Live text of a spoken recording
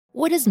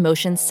What does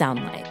motion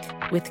sound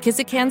like? With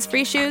Kizikans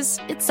free shoes,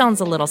 it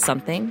sounds a little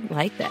something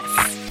like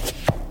this.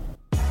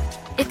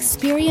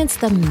 Experience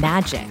the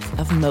magic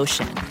of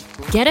motion.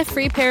 Get a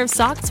free pair of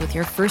socks with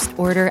your first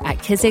order at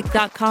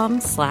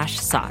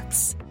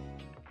kizik.com/socks.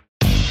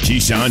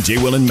 Keyshawn, J.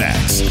 Will, and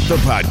Max, the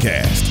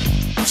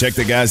podcast. Check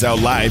the guys out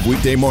live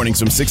weekday mornings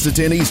from 6 to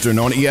 10 Eastern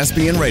on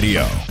ESPN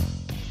Radio.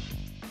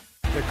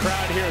 The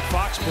crowd here at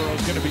Foxborough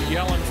is going to be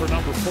yelling for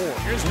number 4.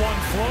 Here's one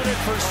floated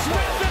for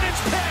Smith, and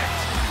it's picked.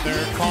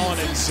 They're calling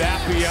it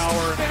Zappy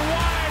hour. And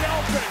wide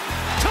open.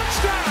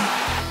 Touchdown!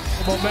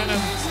 The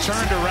momentum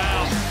turned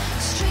around.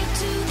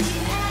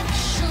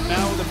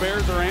 Now the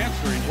Bears are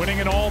answering. Winning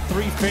in all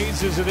 3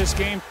 phases of this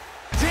game.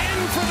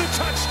 In for the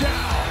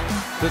touchdown.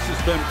 This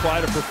has been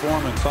quite a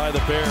performance by the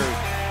Bears.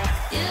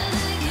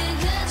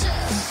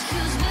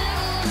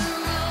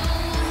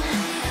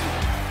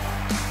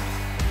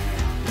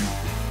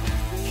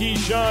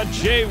 Keyshawn,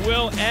 J.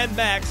 Will, and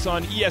Max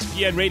on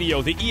ESPN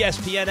Radio, the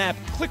ESPN app.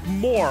 Click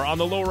more on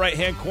the lower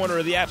right-hand corner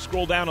of the app.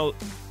 Scroll down to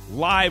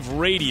live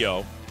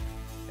radio,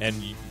 and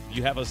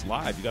you have us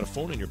live. You got a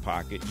phone in your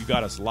pocket. You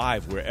got us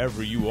live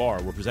wherever you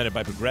are. We're presented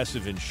by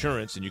Progressive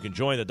Insurance, and you can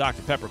join the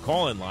Dr. Pepper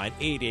call-in line,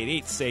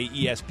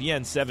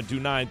 888-SAY-ESPN,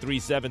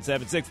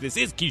 729-3776. This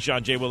is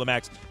Keyshawn, J. Will, and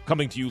Max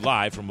coming to you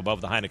live from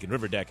above the Heineken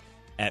River Deck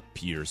at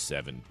Pier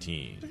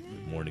 17.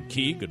 Good morning,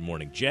 Key. Good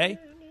morning, Jay.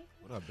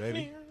 What up,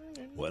 baby?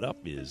 What up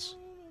is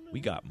we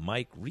got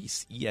Mike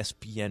Reese,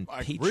 ESPN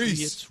Mike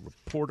Patriots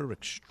reporter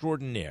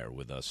extraordinaire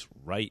with us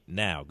right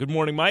now. Good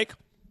morning, Mike.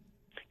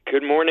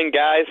 Good morning,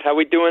 guys. How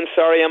we doing?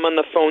 Sorry I'm on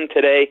the phone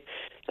today.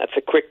 That's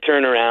a quick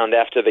turnaround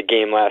after the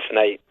game last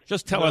night.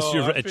 Just tell us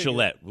you're at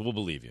Gillette. We'll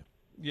believe you.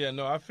 Yeah,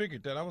 no, I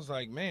figured that. I was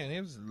like, man, it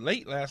was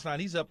late last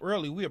night. He's up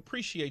early. We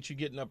appreciate you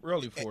getting up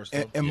early for us.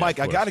 And Mike,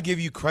 I got to give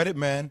you credit,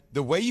 man.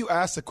 The way you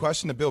asked the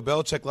question to Bill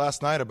Belichick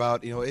last night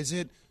about, is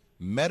it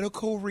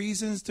medical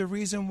reasons, the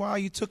reason why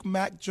you took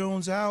Mac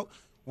Jones out,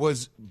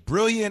 was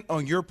brilliant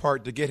on your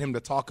part to get him to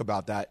talk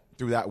about that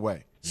through that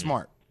way.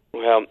 Smart.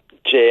 Well,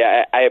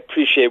 Jay, I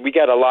appreciate it. We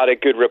got a lot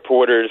of good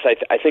reporters.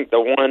 I think the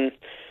one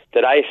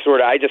that I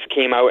just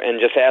came out and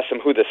just asked him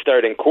who the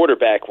starting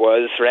quarterback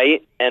was,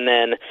 right? And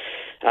then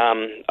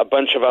a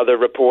bunch of other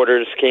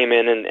reporters came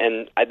in,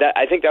 and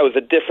I think that was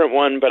a different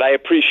one, but I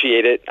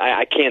appreciate it.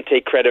 I can't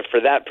take credit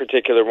for that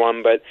particular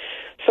one, but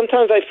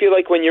sometimes I feel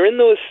like when you're in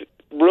those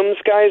rooms,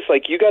 guys,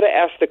 like you got to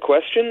ask the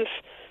questions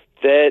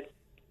that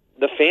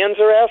the fans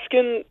are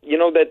asking,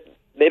 that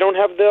they don't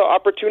have the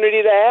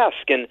opportunity to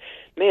ask. And,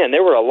 man,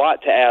 there were a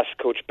lot to ask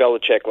Coach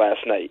Belichick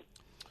last night.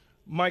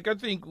 Mike, I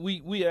think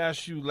we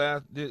asked you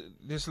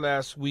this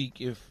last week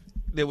if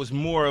there was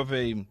more of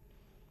a,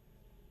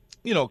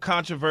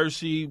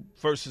 controversy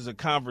versus a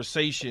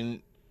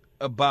conversation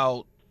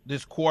about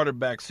this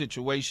quarterback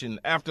situation.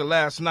 After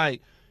last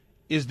night,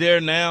 is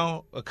there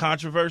now a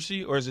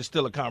controversy or is it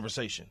still a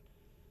conversation?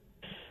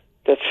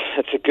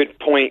 That's a good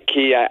point,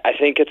 Key. I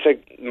think it's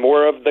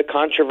more of the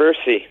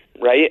controversy,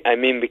 right? I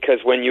mean,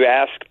 because when you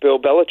ask Bill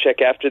Belichick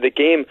after the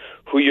game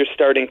who your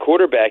starting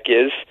quarterback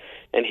is,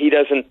 and he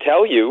doesn't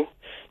tell you,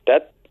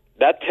 that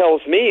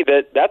tells me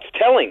that's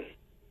telling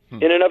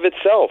in and of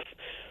itself.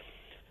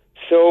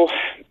 So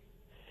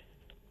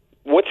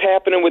what's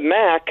happening with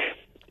Mac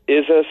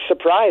is a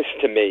surprise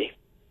to me,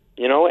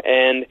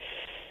 and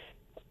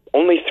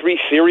only 3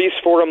 series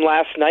for him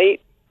last night,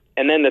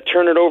 and then to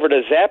turn it over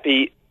to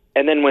Zappy.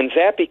 And then when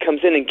Zappy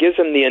comes in and gives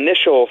him the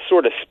initial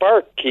sort of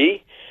spark,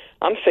 Key,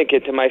 I'm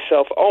thinking to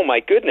myself, oh, my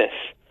goodness,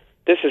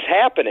 this is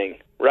happening,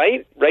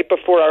 right? Right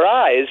before our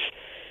eyes.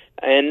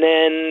 And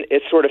then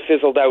it sort of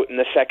fizzled out in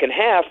the second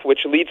half,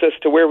 which leads us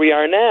to where we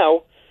are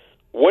now.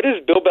 What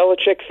is Bill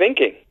Belichick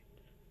thinking?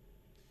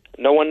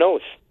 No one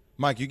knows.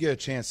 Mike, you get a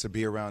chance to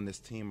be around this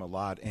team a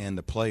lot and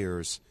the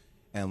players.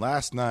 And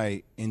last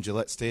night in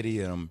Gillette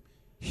Stadium,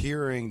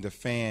 hearing the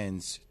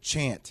fans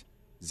chant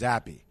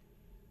Zappy,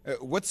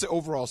 what's the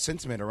overall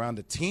sentiment around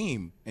the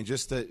team and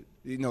just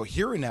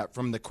hearing that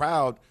from the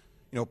crowd,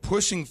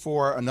 pushing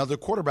for another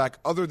quarterback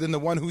other than the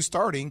one who's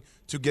starting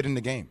to get in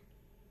the game?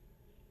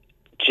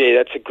 Jay,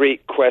 that's a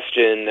great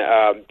question.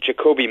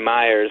 Jacoby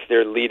Myers,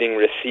 their leading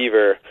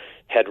receiver,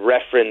 had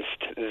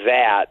referenced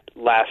that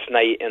last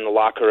night in the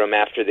locker room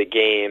after the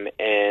game,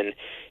 and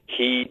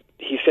he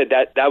said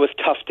that was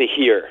tough to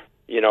hear,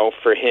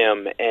 for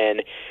him.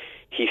 And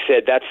he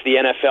said, that's the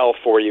NFL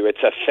for you.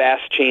 It's a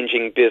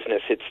fast-changing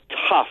business. It's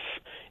tough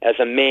as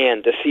a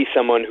man to see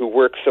someone who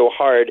works so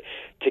hard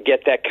to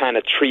get that kind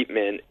of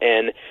treatment.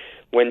 And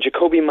when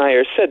Jacoby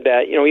Myers said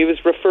that, he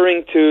was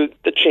referring to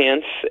the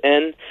chants,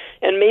 and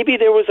maybe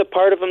there was a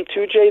part of him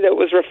too, Jay, that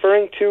was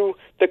referring to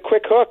the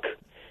quick hook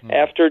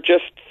after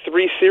just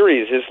 3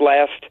 series, his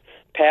last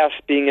pass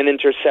being an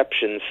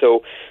interception.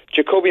 So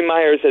Jacoby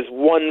Myers as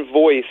one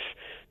voice,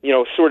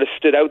 sort of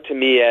stood out to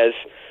me as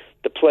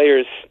the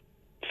players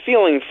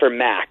feeling for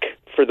Mac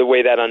for the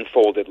way that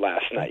unfolded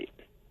last night.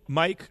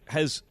 Mike,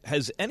 has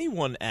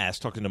anyone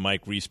asked, talking to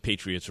Mike Reese,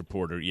 Patriots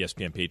reporter,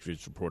 ESPN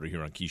Patriots reporter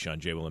here on Keyshawn,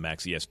 J. Will, and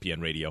Max, ESPN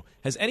Radio,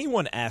 has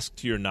anyone asked,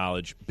 to your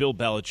knowledge, Bill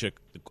Belichick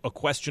a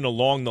question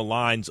along the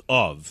lines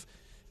of,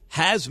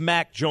 has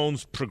Mac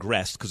Jones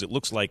progressed? Because it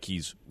looks like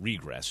he's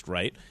regressed,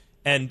 right?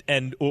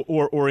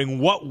 Or in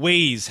what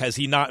ways has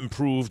he not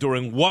improved, or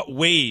in what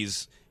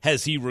ways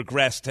has he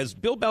regressed? Has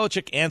Bill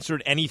Belichick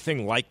answered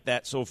anything like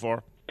that so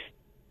far?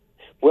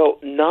 Well,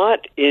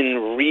 not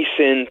in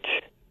recent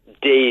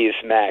days,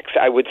 Max.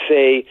 I would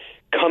say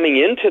coming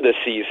into the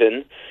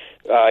season,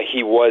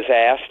 he was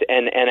asked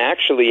and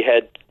actually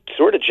had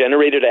sort of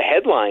generated a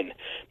headline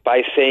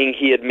by saying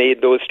he had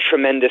made those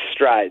tremendous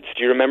strides.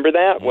 Do you remember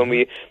that?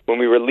 Mm-hmm. when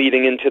we were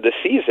leading into the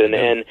season? Mm-hmm.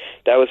 And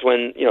that was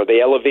when,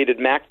 they elevated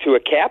Mac to a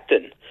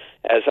captain,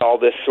 as all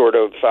this sort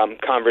of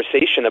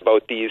conversation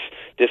about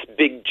this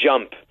big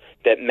jump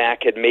that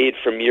Mac had made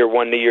from year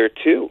one to year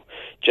two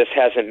just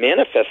hasn't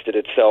manifested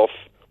itself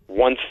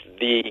once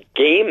the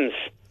games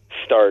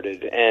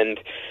started. And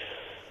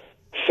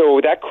so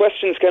that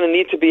question's going to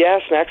need to be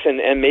asked, Max,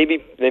 and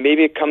maybe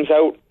it comes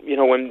out,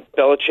 when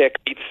Belichick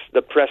meets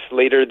the press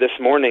later this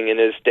morning in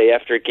his day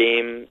after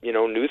game,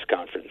 news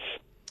conference.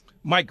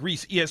 Mike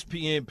Reese,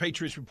 ESPN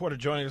Patriots reporter,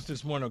 joining us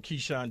this morning on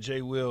Keyshawn,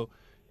 J. Will,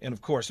 and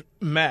of course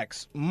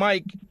Max.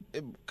 Mike,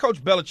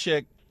 Coach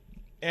Belichick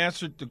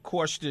answered the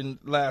question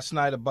last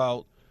night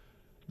about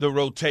the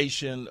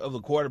rotation of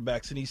the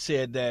quarterbacks, and he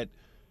said that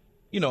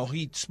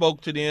he spoke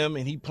to them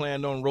and he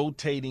planned on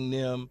rotating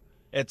them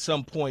at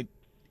some point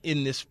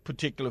in this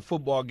particular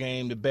football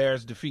game. The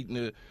Bears defeating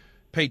the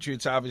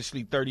Patriots,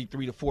 obviously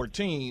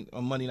 33-14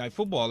 on Monday Night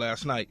Football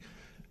last night.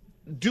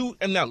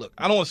 And now look,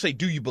 I don't want to say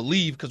do you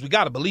believe, because we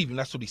got to believe him.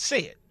 That's what he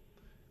said.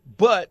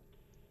 But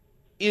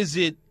is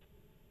it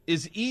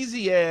as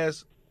easy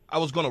as I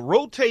was going to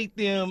rotate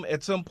them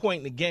at some point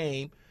in the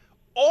game,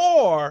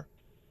 or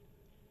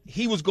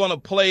he was going to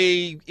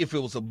play if it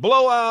was a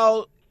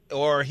blowout,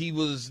 or he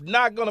was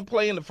not going to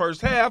play in the first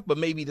half, but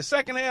maybe the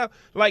second half?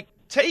 Like,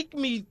 take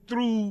me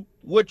through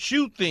what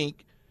you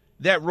think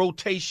that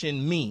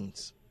rotation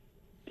means.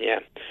 Yeah.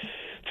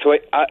 So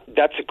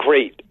that's a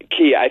great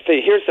key. I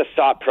think here's the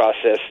thought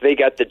process. They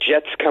got the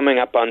Jets coming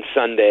up on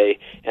Sunday,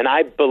 and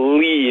I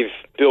believe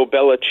Bill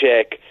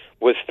Belichick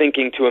was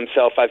thinking to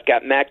himself, I've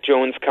got Mac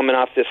Jones coming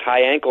off this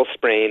high ankle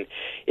sprain.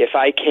 If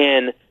I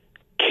can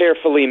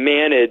carefully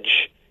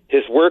manage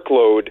his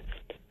workload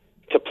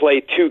to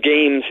play 2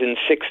 games in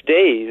 6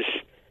 days,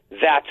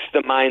 that's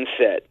the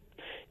mindset.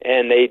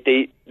 And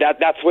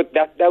that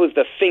was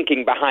the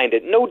thinking behind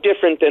it. No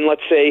different than,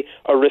 let's say,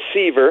 a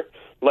receiver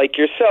like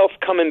yourself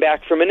coming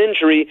back from an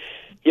injury.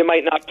 You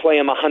might not play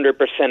him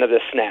 100% of the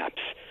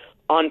snaps.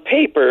 On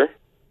paper,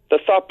 the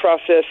thought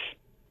process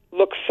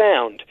looks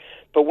sound,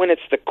 but when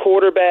it's the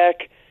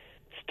quarterback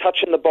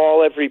touching the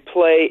ball every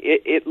play,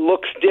 it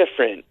looks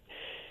different.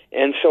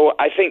 And so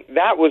I think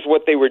that was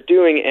what they were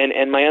doing,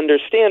 and my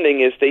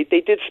understanding is they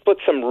did split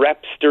some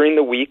reps during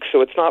the week, so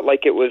it's not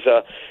like it was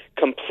a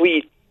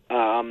complete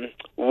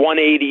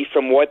 180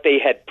 from what they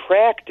had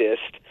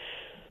practiced.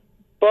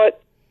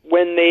 But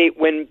when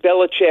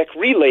Belichick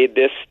relayed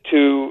this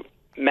to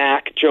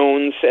Mac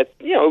Jones, it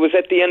was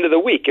at the end of the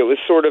week. It was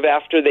sort of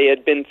after they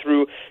had been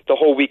through the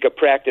whole week of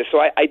practice. So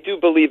I do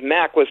believe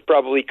Mac was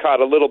probably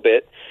caught a little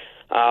bit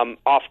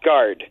off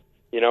guard,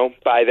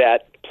 by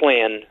that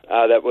plan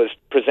that was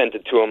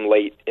presented to him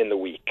late in the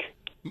week.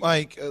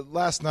 Mike,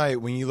 last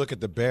night when you look at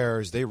the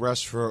Bears, they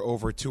rushed for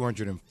over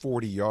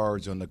 240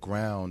 yards on the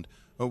ground.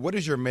 What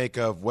is your make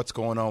of what's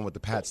going on with the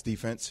Pats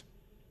defense?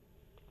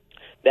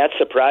 That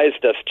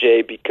surprised us,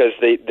 Jay, because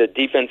the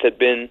defense had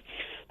been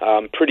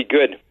pretty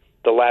good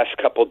the last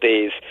couple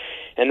days.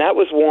 And that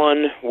was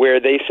one where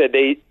they said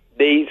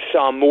they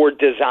saw more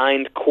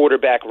designed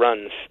quarterback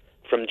runs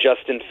from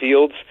Justin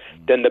Fields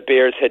than the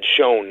Bears had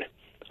shown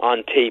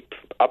on tape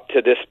up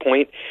to this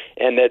point,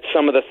 and that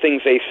some of the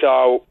things they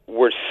saw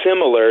were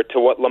similar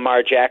to what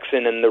Lamar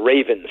Jackson and the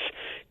Ravens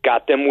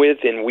got them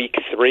with in Week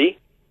 3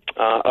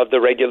 of the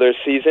regular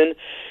season.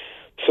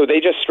 So they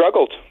just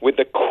struggled with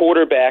the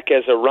quarterback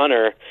as a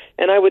runner.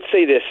 And I would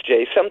say this,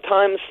 Jay,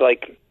 sometimes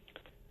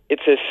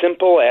it's as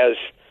simple as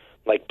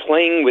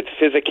playing with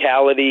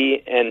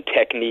physicality and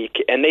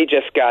technique, and they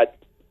just got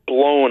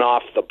blown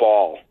off the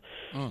ball,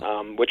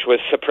 which was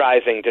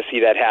surprising to see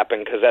that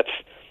happen, because that's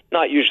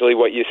not usually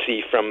what you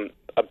see from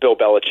a Bill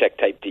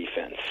Belichick-type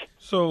defense.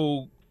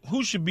 So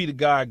who should be the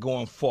guy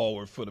going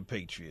forward for the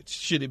Patriots?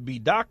 Should it be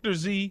Dr.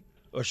 Z,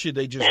 or should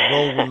they just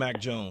roll with Mac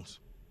Jones?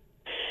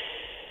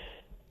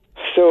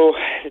 So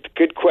it's a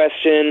good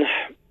question.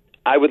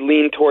 I would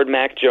lean toward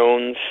Mac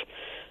Jones.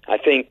 I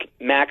think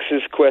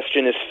Max's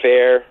question is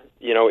fair.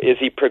 Is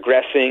he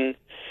progressing?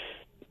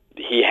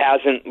 He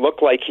hasn't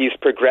looked like he's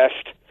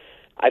progressed.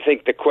 I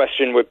think the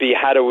question would be,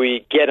 how do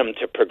we get him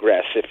to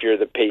progress if you're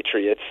the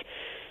Patriots?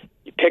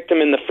 You picked him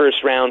in the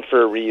first round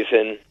for a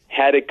reason,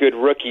 had a good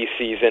rookie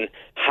season.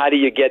 How do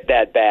you get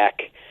that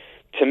back?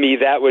 To me,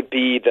 that would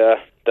be the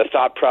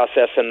thought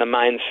process and the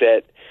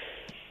mindset.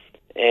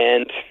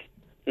 And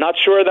not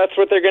sure that's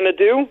what they're going to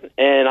do,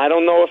 and I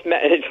don't know if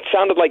it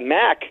sounded like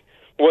Mac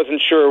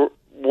wasn't sure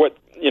what,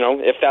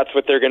 if that's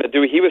what they're going to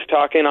do. He was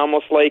talking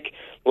almost like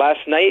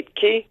last night,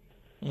 Key,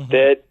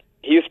 that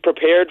he was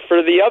prepared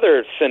for the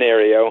other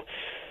scenario.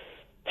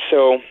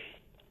 So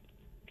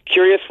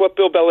curious what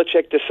Bill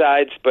Belichick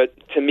decides, but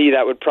to me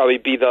that would probably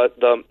be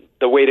the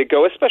way to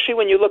go, especially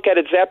when you look at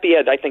it. Zappe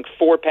had, I think,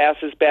 4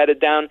 passes batted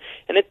down,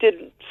 and it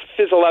did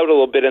fizzle out a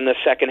little bit in the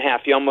second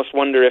half. You almost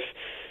wonder if,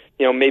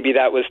 maybe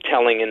that was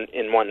telling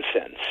in one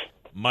sense.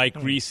 Mike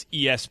Reese,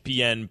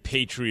 ESPN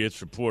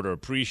Patriots reporter.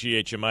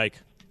 Appreciate you, Mike.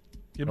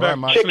 Get back,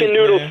 Mike. Chicken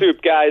noodle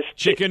soup, guys.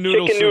 Chicken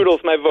soup.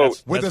 Noodles, my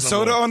vote. With the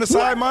soda on the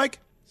side, Mike?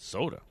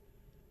 Soda.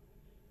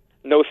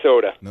 No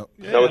soda. No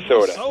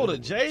soda. Soda,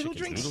 Jay. Who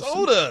drinks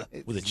soda?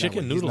 With a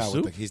chicken noodle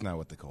soup? He's not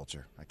with the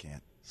culture. I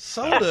can't.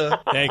 Soda?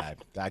 Thank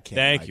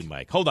Mike. you,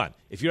 Mike. Hold on.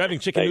 If you're having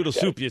chicken noodle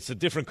soup, it's a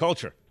different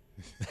culture.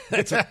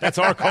 That's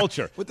our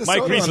culture. With the Mike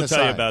soda Reese on will the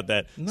tell you side. about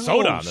that. No,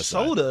 Soda on the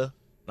side. soda?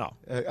 No.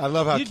 I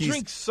love how You Keith's,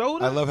 drink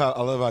soda? I love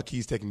how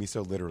Keith's taking me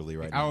so literally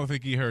right I now. don't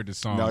think he heard the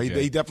song. No,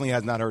 Jay. he definitely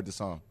has not heard the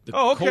song. The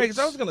Okay, because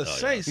I Colts- was going to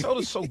say,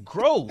 soda's so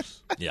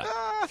gross. Yeah.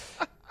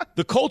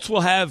 The Colts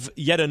will have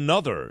yet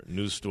another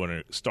new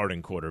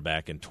starting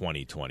quarterback in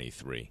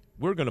 2023.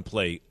 We're going to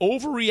play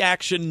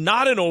Overreaction,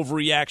 Not an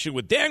Overreaction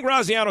with Dan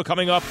Graziano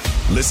coming up.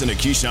 Listen to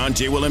Keyshawn,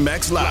 J. Will, and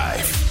Max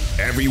live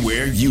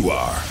everywhere you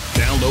are.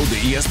 Download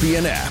the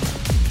ESPN app.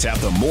 Tap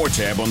the More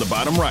tab on the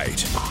bottom right.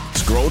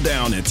 Scroll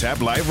down and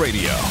tap Live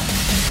Radio.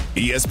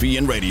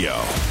 ESPN Radio,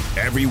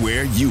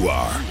 everywhere you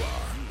are.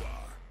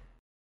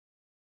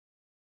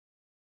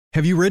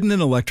 Have you ridden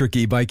an electric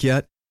e-bike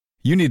yet?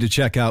 You need to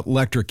check out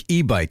Electric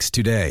E-Bikes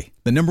today,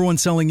 the #1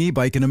 selling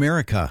e-bike in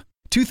America.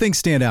 2 things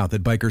stand out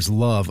that bikers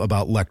love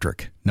about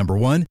Electric. Number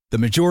 1, the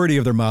majority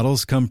of their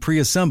models come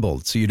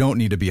pre-assembled, so you don't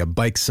need to be a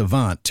bike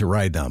savant to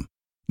ride them.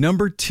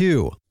 Number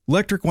 2,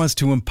 Electric wants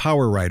to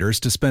empower riders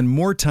to spend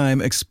more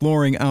time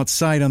exploring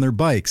outside on their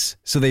bikes,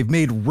 so they've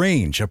made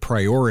range a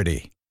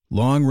priority.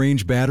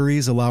 Long-range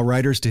batteries allow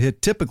riders to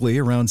hit typically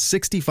around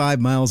 65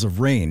 miles of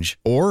range,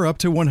 or up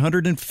to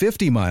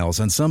 150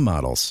 miles on some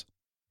models.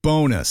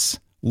 Bonus!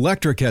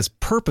 Electric has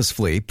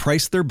purposefully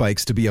priced their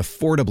bikes to be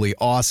affordably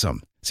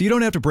awesome, so you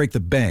don't have to break the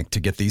bank to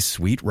get these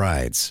sweet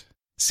rides.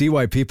 See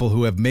why people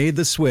who have made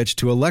the switch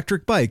to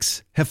electric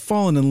bikes have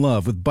fallen in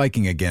love with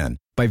biking again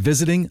by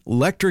visiting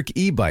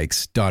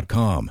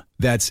lectricebikes.com.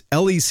 That's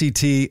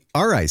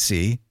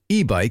LECTRIC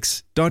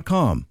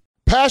ebikes.com.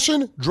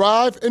 Passion,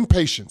 drive, and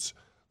patience.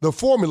 The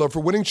formula for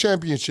winning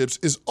championships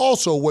is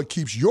also what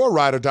keeps your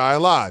ride or die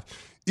alive.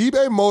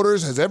 eBay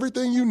Motors has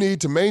everything you need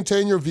to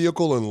maintain your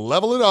vehicle and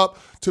level it up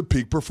to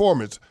peak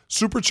performance.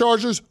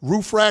 Superchargers,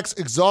 roof racks,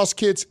 exhaust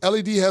kits,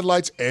 LED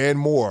headlights, and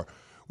more.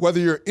 Whether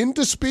you're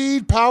into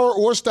speed, power,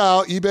 or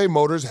style, eBay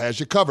Motors has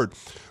you covered.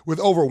 With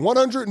over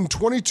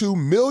 122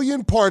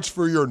 million parts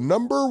for your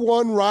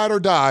 #1 ride or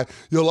die,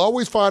 you'll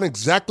always find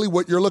exactly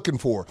what you're looking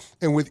for.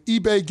 And with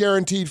eBay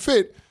Guaranteed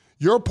Fit,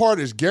 your part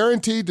is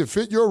guaranteed to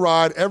fit your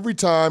ride every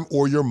time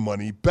or your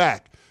money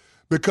back.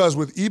 Because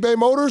with eBay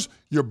Motors,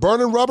 you're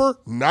burning rubber,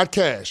 not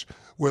cash.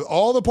 With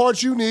all the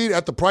parts you need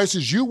at the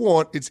prices you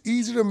want, it's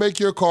easy to make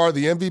your car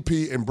the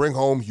MVP and bring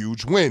home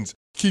huge wins.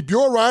 Keep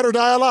your ride or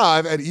die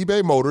alive at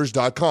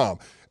ebaymotors.com.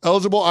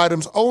 Eligible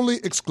items only.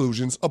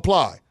 Exclusions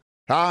apply.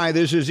 Hi,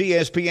 this is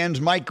ESPN's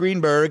Mike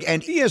Greenberg,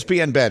 and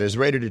ESPN Bet is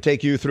ready to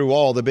take you through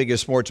all the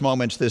biggest sports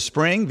moments this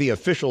spring. The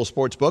official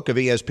sports book of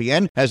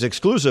ESPN has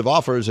exclusive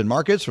offers and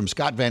markets from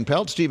Scott Van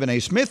Pelt, Stephen A.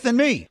 Smith, and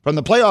me. From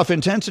the playoff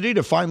intensity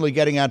to finally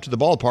getting out to the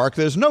ballpark,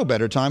 there's no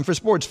better time for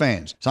sports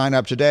fans. Sign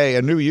up today,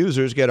 and new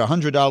users get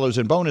 $100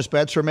 in bonus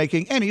bets for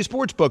making any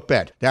sportsbook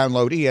bet.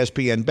 Download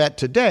ESPN Bet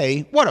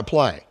today. What a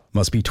play.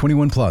 Must be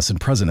 21 plus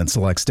and present in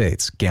select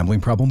states.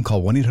 Gambling problem?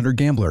 Call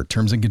 1-800-GAMBLER.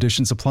 Terms and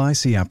conditions apply.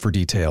 See app for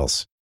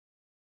details.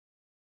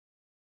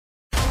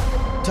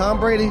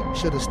 Tom Brady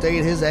should have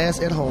stayed his ass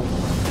at home.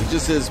 It's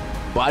just his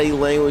body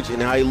language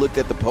and how he looked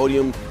at the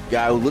podium,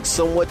 guy who looked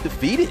somewhat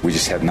defeated. We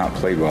just have not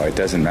played well. It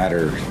doesn't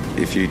matter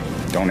if you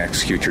don't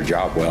execute your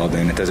job well,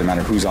 then it doesn't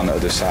matter who's on the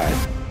other side.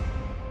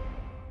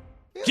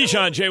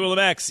 Keyshawn, J. Will, and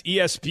Max,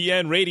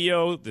 ESPN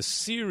Radio, the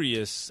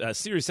Sirius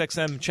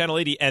XM Channel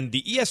 80, and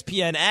the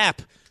ESPN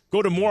app.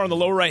 Go to more on the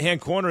lower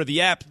right-hand corner of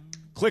the app.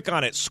 Click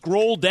on it.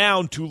 Scroll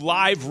down to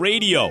Live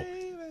Radio.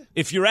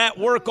 If you're at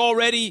work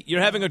already,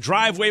 you're having a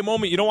driveway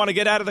moment, you don't want to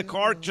get out of the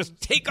car, just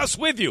take us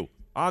with you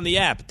on the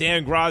app.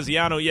 Dan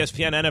Graziano,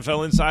 ESPN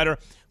NFL Insider,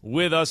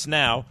 with us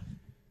now.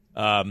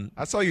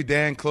 I saw you,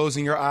 Dan,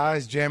 closing your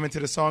eyes, jamming to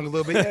the song a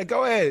little bit. Yeah,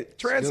 go ahead.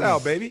 Trance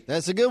out, baby.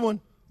 That's a good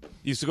one.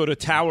 Used to go to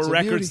Tower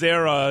Records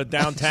there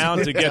downtown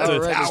to get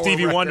the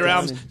Stevie Wonder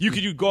albums. You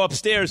could go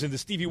upstairs in the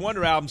Stevie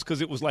Wonder albums because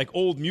it was like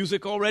old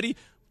music already.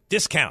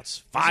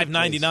 Discounts,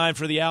 $5.99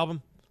 for the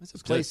album. That's a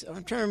place.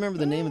 I'm trying to remember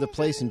the name of the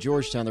place in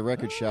Georgetown, the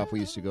record shop we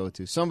used to go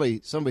to. Somebody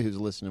who's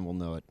listening will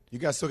know it. You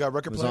guys still got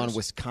record players? It was on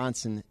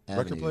Wisconsin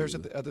Avenue. Record players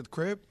at the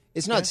crib?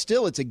 It's not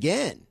still. It's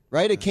again,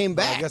 right? It came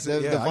back. The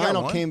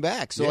vinyl came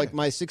back. So, like,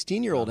 my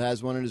 16-year-old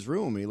has one in his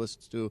room, and he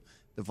listens to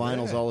the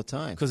vinyls all the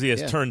time. Because he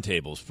has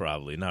turntables,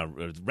 probably. Not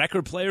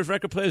record players, or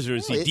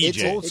is he DJ?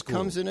 It's old school. It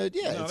comes in a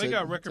they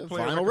got record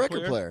player, vinyl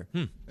record player.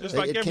 Just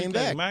like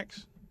everything,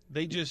 Max.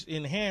 They just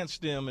enhance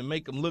them and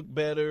make them look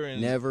better. And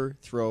never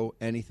throw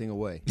anything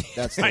away.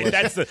 That's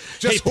the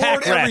just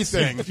hoard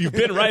everything. You've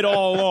been right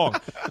all along.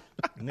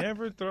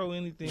 Never throw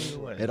anything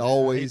away. It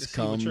always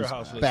comes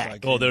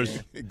back.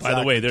 Like by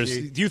the way,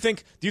 do you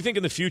think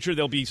in the future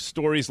there'll be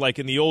stories like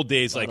in the old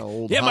days, like,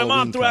 my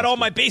mom threw out all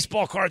my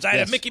baseball cards. I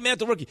had a Mickey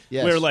Mantle rookie.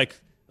 Yes. Where like,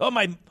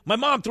 my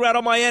mom threw out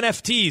all my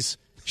NFTs.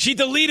 She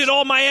deleted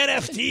all my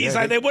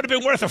NFTs. They would have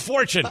been worth a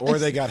fortune. Or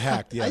they got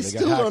hacked. Yeah, I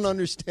still don't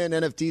understand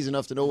NFTs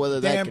enough to know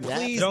whether that can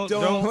please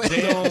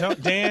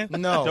happen. Dan,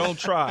 no. Don't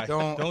try.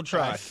 Don't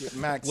try.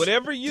 Max.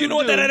 Whatever you do. Do you know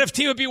what that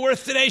NFT would be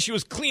worth today? She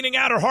was cleaning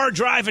out her hard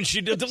drive and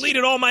she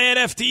deleted all my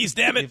NFTs,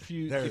 damn it. If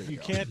you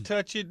can't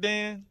touch it,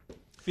 Dan,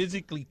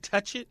 physically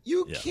touch it.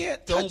 You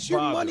can't touch your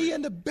money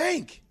in the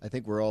bank. I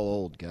think we're all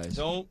old, guys.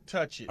 Don't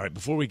touch it. All right,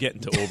 before we get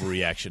into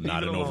overreaction,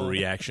 not an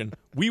overreaction,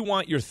 we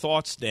want your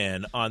thoughts,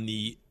 Dan, on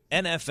the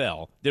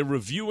NFL. They're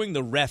reviewing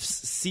the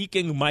refs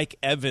seeking Mike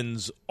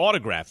Evans'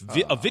 autograph.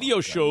 A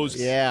video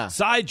shows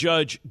side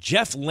judge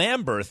Jeff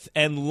Lamberth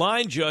and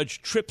line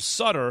judge Tripp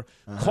Sutter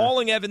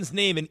calling Evans'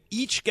 name and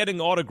each getting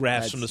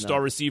autographs from the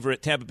star receiver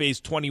at Tampa Bay's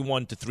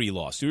 21-3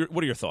 loss.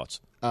 What are your thoughts?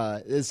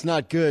 It's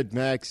not good,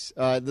 Max.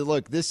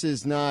 Look, this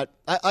is not.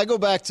 I go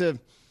back to,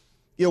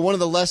 one of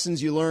the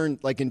lessons you learn,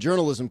 like in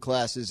journalism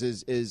classes,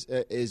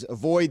 is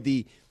avoid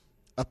the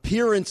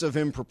appearance of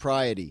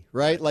impropriety,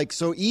 right? Like,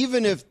 so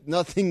even if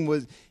nothing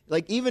was,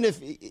 like, even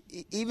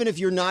if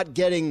you're not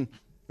getting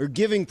or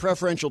giving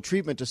preferential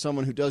treatment to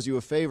someone who does you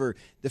a favor,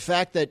 the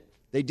fact that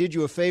they did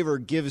you a favor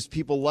gives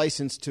people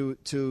license to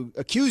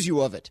accuse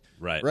you of it,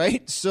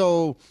 right?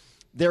 So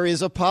there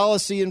is a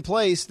policy in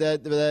place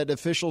that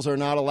officials are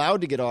not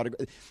allowed to get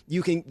autographs.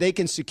 They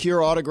can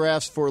secure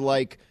autographs for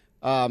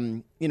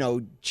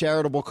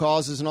charitable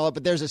causes and all that,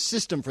 but there's a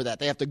system for that.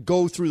 They have to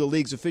go through the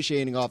league's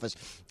officiating office,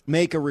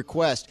 make a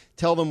request,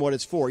 tell them what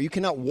it's for. You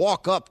cannot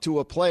walk up to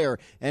a player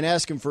and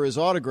ask him for his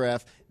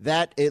autograph.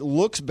 That it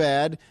looks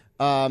bad,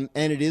 and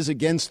it is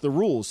against the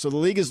rules. So the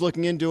league is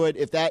looking into it.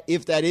 If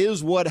that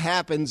is what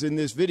happens in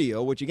this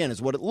video, which again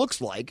is what it looks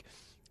like,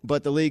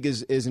 but the league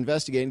is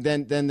investigating,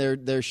 then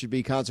there should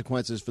be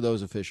consequences for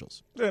those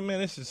officials. Yeah, man,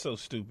 this is so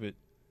stupid.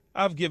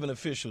 I've given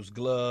officials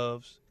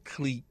gloves,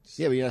 cleats,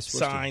 but you're not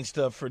supposed sign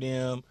stuff for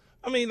them.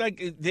 I mean,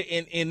 like,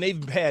 and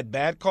they've had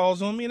bad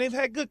calls on me, and they've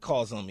had good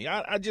calls on me.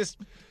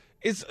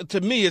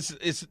 To me,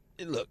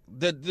 look,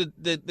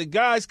 the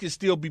guys can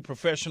still be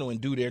professional and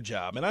do their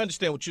job, and I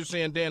understand what you're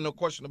saying, Dan. No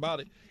question about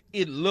it.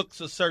 It looks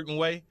a certain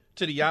way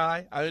to the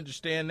eye. I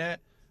understand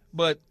that,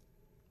 but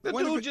the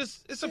dude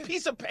it's a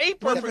piece of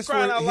paper for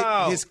crying out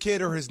loud. His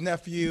kid or his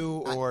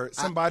nephew or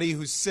somebody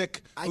who's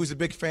sick, who's a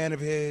big fan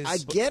of his. I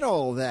get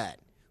all that,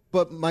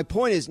 but my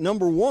point is,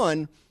 number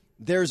one,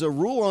 there's a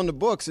rule on the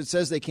books that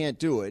says they can't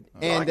do it,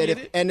 and that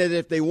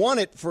if they want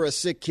it for a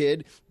sick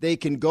kid, they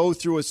can go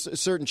through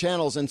certain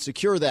channels and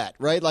secure that,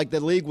 right? Like the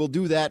league will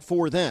do that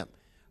for them.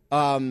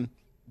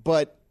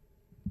 But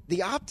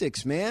the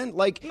optics, man,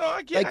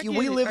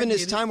 we live in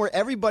this time where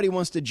everybody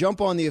wants to jump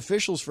on the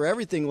officials for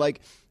everything.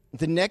 Like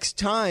the next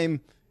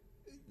time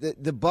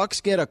the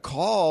Bucs get a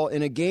call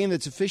in a game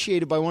that's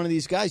officiated by one of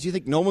these guys, you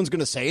think no one's going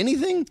to say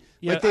anything?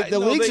 Yeah, the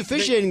league's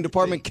officiating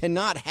department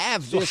cannot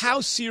have this. So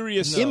how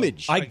serious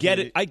image? I get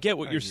it. I get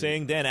what you're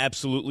saying, Dan.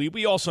 Absolutely.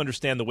 We also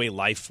understand the way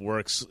life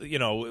works.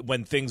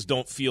 When things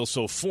don't feel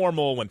so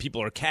formal, when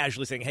people are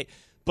casually saying, "Hey,"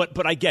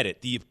 but I get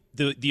it.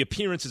 The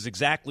appearance is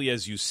exactly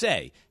as you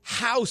say.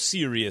 How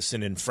serious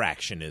an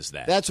infraction is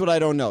that? That's what I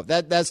don't know.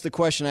 That's the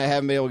question I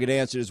haven't been able to get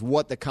answered. Is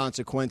what the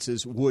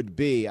consequences would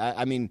be.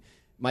 I mean.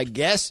 My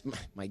guess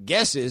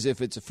is if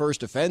it's a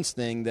first offense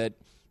thing that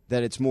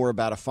it's more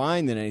about a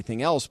fine than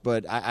anything else.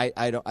 But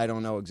I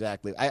don't know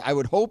exactly. I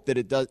would hope that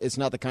it does. It's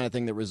not the kind of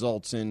thing that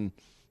results in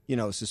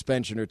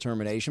suspension or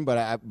termination. But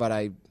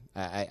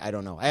I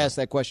don't know. I asked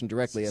that question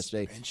directly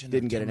yesterday.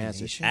 Didn't get an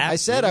answer. I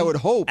said I would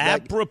hope.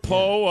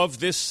 Apropos of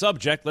this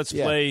subject, let's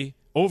play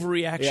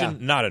overreaction.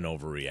 Not an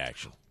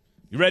overreaction.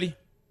 You ready?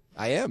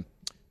 I am.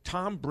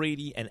 Tom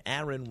Brady and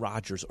Aaron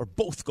Rodgers are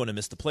both going to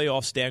miss the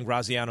playoffs. Stan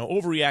Graziano,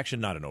 overreaction,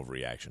 not an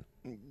overreaction.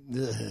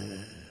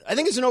 I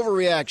think it's an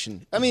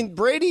overreaction. I mean,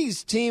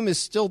 Brady's team is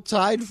still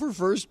tied for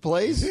first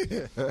place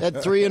at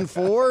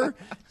 3-4.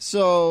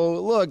 So,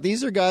 look,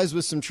 these are guys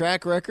with some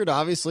track record,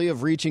 obviously,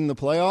 of reaching the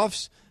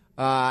playoffs.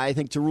 I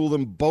think to rule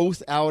them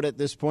both out at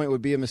this point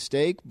would be a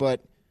mistake.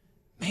 But,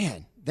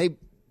 man,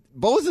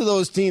 both of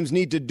those teams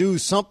need to do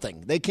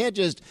something. They can't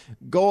just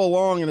go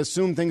along and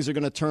assume things are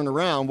going to turn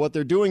around. What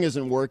they're doing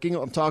isn't working.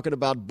 I'm talking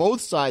about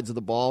both sides of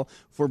the ball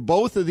for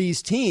both of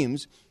these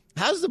teams.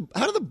 How do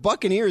the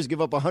Buccaneers give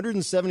up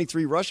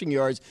 173 rushing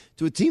yards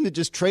to a team that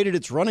just traded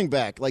its running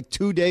back like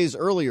 2 days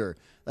earlier?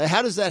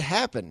 How does that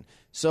happen?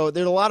 So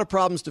there's a lot of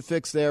problems to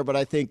fix there, but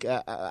I think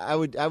I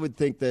would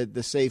think that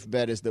the safe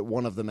bet is that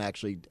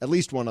at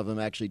least one of them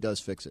actually does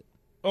fix it.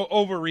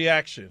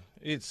 Overreaction.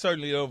 It's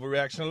certainly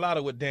overreaction. A lot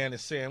of what Dan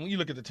is saying. When you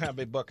look at the Tampa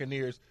Bay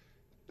Buccaneers,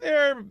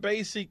 They're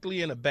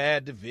basically in a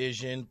bad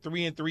division,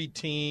 3-3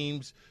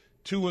 teams,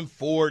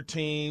 2-4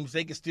 teams.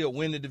 They can still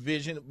win the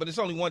division, but it's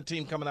only one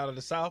team coming out of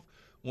the South.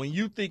 When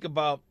you think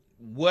about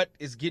what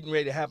is getting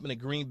ready to happen to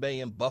Green Bay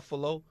and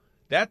Buffalo,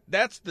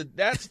 that's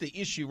the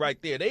issue right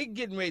there. They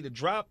getting ready to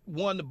drop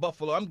one to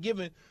Buffalo. I'm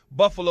giving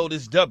Buffalo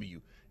this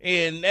W,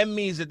 and that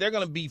means that they're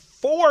going to be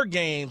 4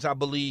 games, I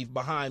believe,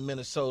 behind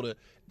Minnesota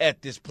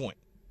at this point.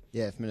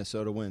 Yeah, if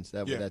Minnesota wins,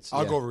 I'll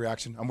go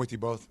overreaction. I'm with you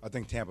both. I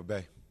think Tampa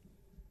Bay.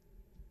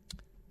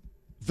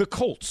 The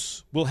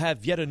Colts will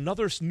have yet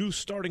another new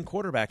starting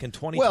quarterback in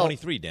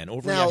 2023. Dan,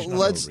 overreaction.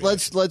 Now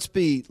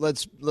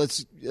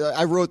let's.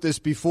 I wrote this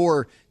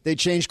before they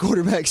changed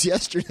quarterbacks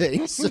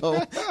yesterday, so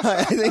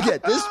I think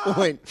at this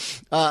point,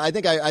 I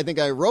think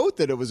I wrote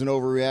that it was an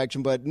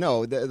overreaction, but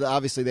no,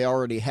 obviously they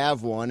already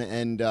have one,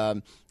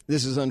 and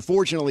this is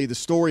unfortunately the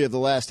story of the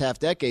last half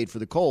decade for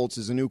the Colts.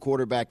 Is a new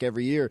quarterback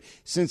every year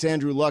since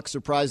Andrew Luck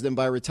surprised them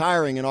by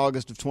retiring in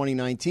August of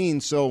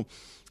 2019. So.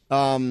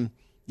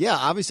 Yeah,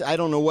 obviously, I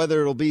don't know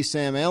whether it'll be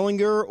Sam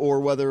Ehlinger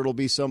or whether it'll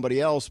be somebody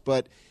else,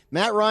 but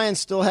Matt Ryan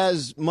still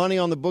has money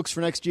on the books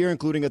for next year,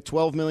 including a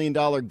 $12 million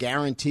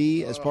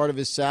guarantee as part of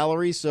his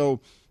salary,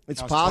 so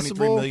it's possible.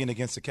 $23 million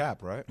against the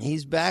cap, right?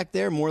 He's back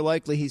there. More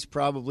likely he's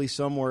probably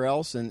somewhere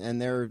else, and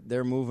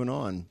they're moving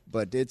on.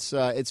 But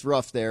it's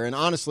rough there. And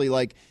honestly,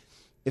 like,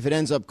 if it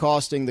ends up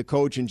costing the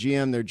coach and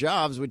GM their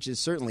jobs, which is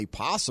certainly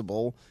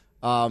possible,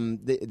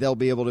 they'll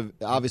be able to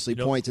obviously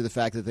point to the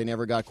fact that they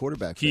never got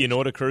quarterback. You know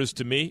what occurs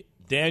to me?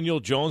 Daniel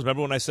Jones,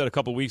 remember when I said a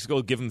couple weeks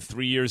ago, give him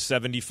 3 years,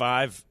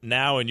 75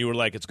 now, and you were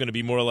like, it's going to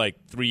be more like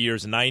 3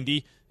 years,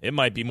 90? It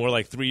might be more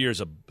like 3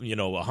 years,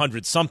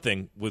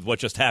 100-something with what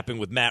just happened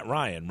with Matt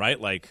Ryan, right?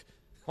 Like,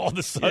 all of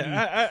a sudden,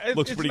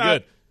 looks pretty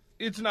good.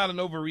 It's not an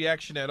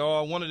overreaction at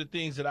all. One of the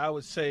things that I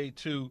would say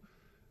to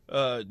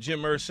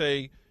Jim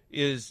Irsay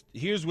is,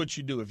 here's what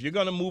you do. If you're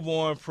going to move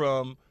on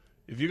from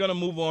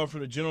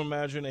the general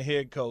manager and the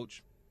head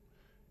coach,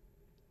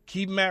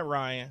 keep Matt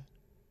Ryan.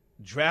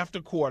 Draft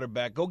a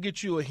quarterback. Go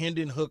get you a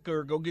Hendon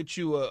Hooker. Go get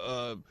you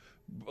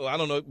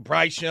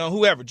Bryce Young,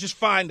 whoever. Just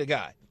find a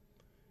guy.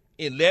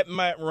 And let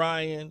Matt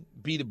Ryan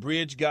be the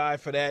bridge guy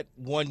for that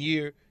 1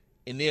 year.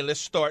 And then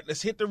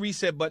let's hit the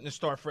reset button and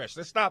start fresh.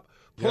 Let's stop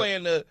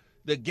playing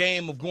the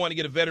game of going to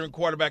get a veteran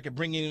quarterback and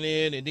bringing him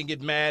in and then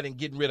get mad and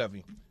getting rid of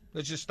him.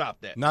 Let's just stop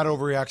that. Not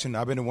overreaction.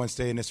 I've been in one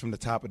saying this from the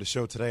top of the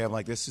show today. I'm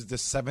like, this is the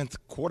 7th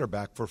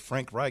quarterback for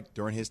Frank Reich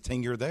during his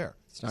tenure there.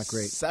 It's not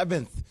great.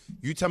 7th.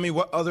 You tell me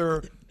what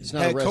other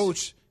head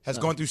coach has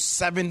gone through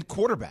 7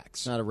 quarterbacks.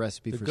 It's not a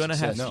recipe for success. They're going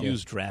to have to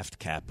use No. draft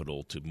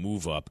capital to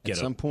move up,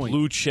 get a point.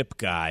 blue chip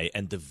guy,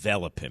 and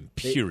develop him,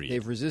 period.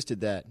 They've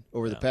resisted that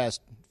over the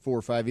past 4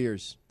 or 5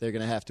 years. They're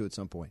going to have to at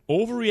some point.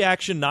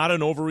 Overreaction, not an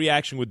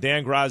overreaction with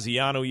Dan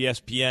Graziano,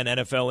 ESPN,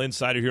 NFL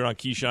Insider here on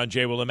Keyshawn,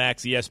 J. Will, and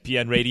Max,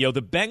 ESPN Radio.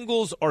 The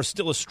Bengals are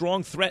still a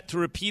strong threat to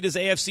repeat as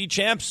AFC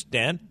champs,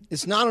 Dan.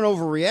 It's not an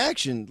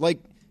overreaction. Like,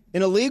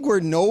 in a league where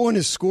no one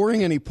is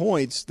scoring any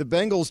points, the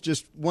Bengals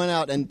just went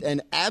out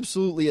and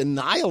absolutely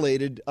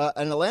annihilated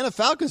an Atlanta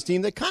Falcons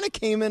team that kind of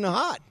came in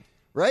hot,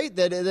 right?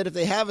 That if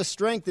they have a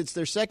strength, it's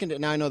their secondary.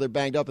 Now, I know they're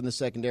banged up in the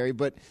secondary,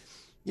 but,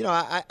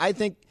 I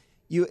think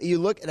you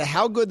look at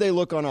how good they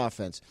look on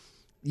offense.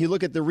 You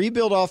look at the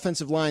rebuild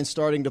offensive line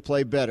starting to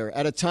play better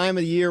at a time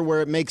of the year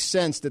where it makes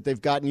sense that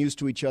they've gotten used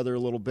to each other a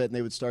little bit and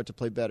they would start to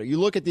play better. You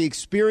look at the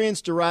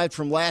experience derived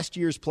from last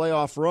year's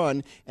playoff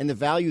run and the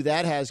value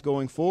that has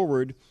going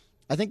forward.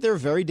 I think they're a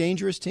very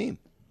dangerous team.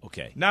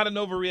 Okay. Not an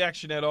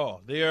overreaction at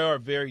all. They are a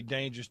very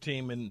dangerous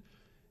team, and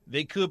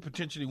they could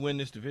potentially win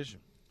this division.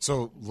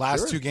 So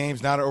last 2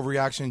 games, not an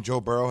overreaction.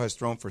 Joe Burrow has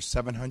thrown for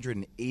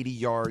 780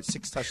 yards,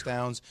 6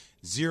 touchdowns,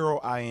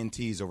 0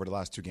 INTs over the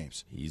last 2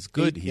 games. He's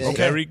good. He's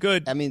very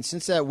good. I mean,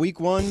 since that Week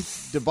 1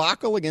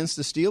 debacle against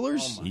the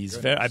Steelers,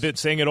 I've been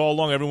saying it all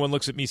along. Everyone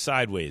looks at me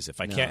sideways. If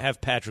I can't have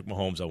Patrick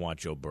Mahomes, I want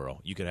Joe Burrow.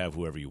 You can have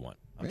whoever you want.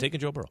 I'm taking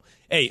Joe Burrow.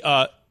 Hey,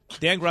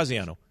 Dan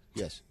Graziano.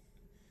 Yes.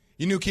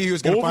 You knew Key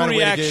was going to find a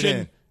way to get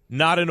in.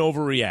 Not an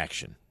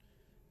overreaction.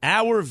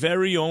 Our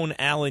very own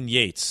Alan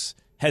Yates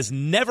has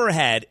never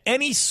had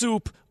any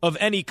soup of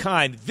any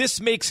kind.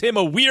 This makes him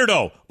a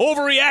weirdo.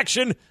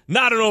 Overreaction,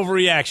 not an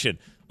overreaction.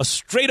 A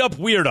straight-up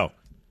weirdo.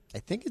 I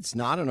think it's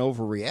not an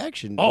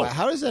overreaction. Oh.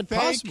 How is that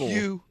possible? Thank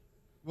you.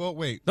 Well,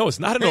 wait. No, it's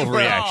not an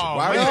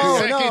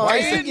overreaction. No,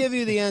 I should give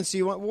you the answer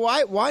you want.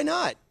 Why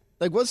not?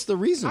 Like, what's the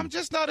reason? I'm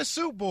just not a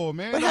soup bowl,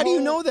 man. But how do you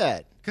know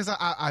that? Because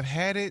I've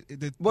had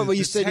it. Well,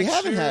 you said you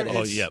haven't had it.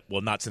 Oh, yeah. Well,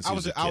 not since I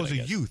was a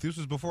youth. This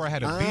was before I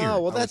had a beard. Oh,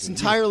 well, that's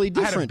entirely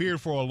different. I had a beard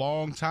for a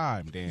long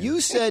time, Dan.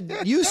 You said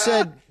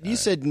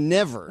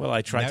never. Well,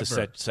 I tried to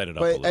set it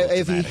up but a little.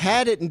 If he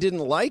had it and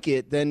didn't like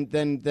it, then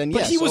yes.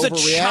 But he was a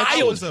child.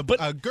 I was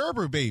a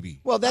Gerber baby.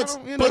 Well, that's.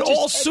 But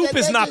all soup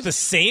is not the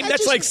same.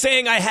 That's like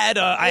saying I had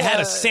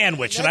a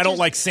sandwich and I don't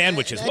like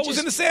sandwiches. What was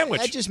in the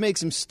sandwich? That just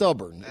makes him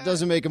stubborn. It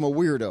doesn't make him a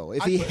weirdo.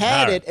 If he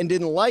had it and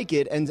didn't like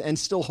it and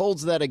still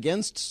holds that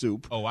against against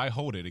soup. Oh, I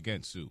hold it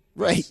against soup.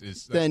 Right.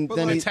 Then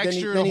he's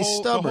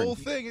stubborn. The whole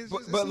thing is,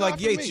 but like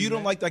Yates, you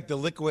don't like the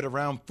liquid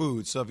around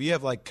food. So if you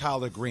have like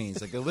collard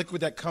greens, like the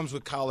liquid that comes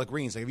with collard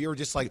greens, like if you were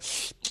just like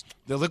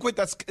the liquid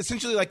that's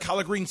essentially like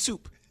collard green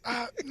soup.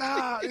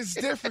 Nah, it's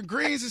different.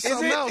 Greens is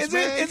something else,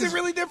 man. Is it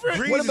really different?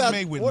 Greens is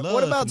made with love.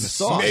 What about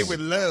sauce? Made with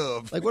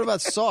love. Like what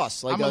about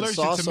sauce? Like I'm allergic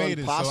sauce to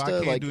tomatoes, on pasta, so I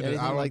can't like do anything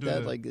that. like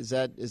that. Like is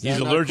that He's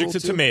not allergic cool to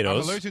too?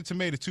 tomatoes. I'm allergic to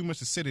tomatoes. Too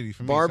much acidity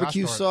for me.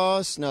 Barbecue so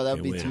sauce? No, that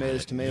would be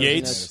tomatoes.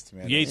 Yates,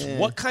 Yeah.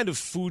 what kind of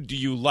food do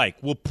you like?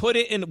 We'll put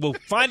it in. We'll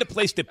find a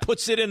place that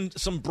puts it in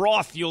some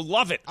broth. You'll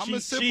love it. I'm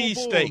a simple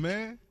bull, steak.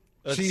 man.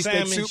 Salmon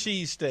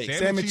cheesesteak.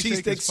 Salmon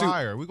cheesesteak soup.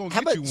 Fire. We're gonna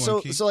get you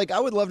one. So like I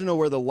would love to know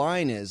where the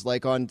line is,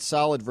 like on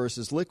solid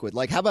versus liquid.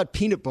 Like how about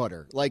peanut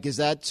butter? Like is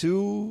that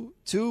too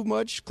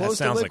much close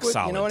to liquid? Like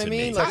solid, you know what I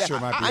mean? Like,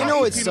 I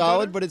know it's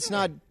solid, but it's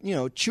not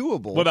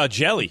chewable. What about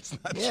jelly?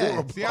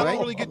 Yeah, See, I don't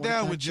really get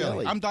down with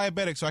jelly. I'm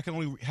diabetic, so I can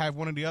only have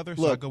one or the other.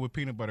 So I go with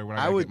peanut butter when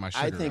I get my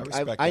sugar. I think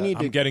I need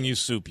to. I'm getting you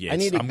soup,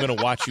 Yates. I'm going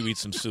to watch you eat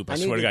some soup. I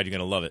swear to God, you're going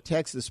to love it.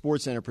 Text the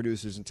Sports Center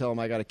producers and tell them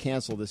I got to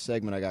cancel this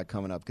segment I got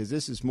coming up because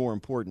this is more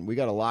important. We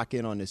got to lock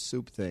in on this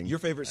soup thing. Your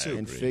favorite soup.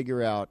 And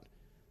figure out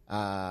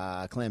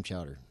clam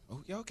chowder.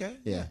 Oh, yeah, okay.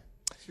 Yeah.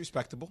 It's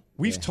respectable.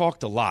 We've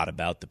talked a lot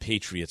about the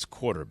Patriots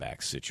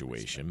quarterback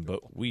situation,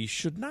 but we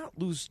should not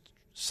lose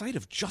sight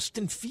of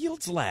Justin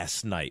Fields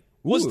last night.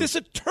 Was this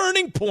a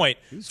turning point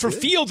for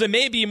Fields and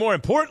maybe more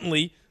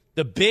importantly,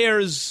 the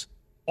Bears'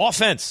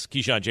 offense?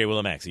 Keyshawn, J. Will,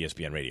 and Max,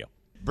 ESPN Radio.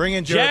 Bring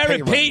in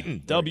Jared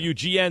Payton,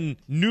 WGN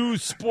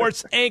News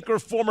sports anchor,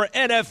 former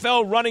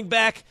NFL running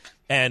back,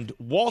 and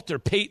Walter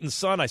Payton's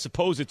son. I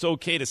suppose it's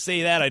okay to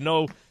say that. I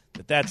know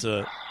that's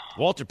a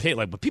Walter Payton.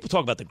 Like when people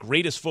talk about the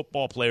greatest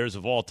football players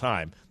of all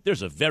time,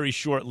 there's a very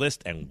short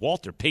list, and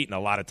Walter Payton a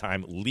lot of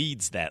time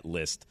leads that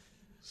list.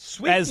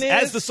 As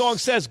the song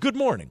says, good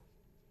morning.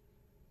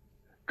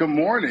 Good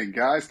morning,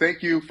 guys.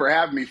 Thank you for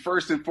having me.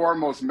 First and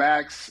foremost,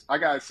 Max, I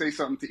got to say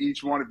something to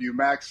each one of you.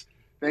 Max,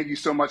 thank you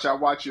so much. I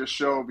watch your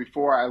show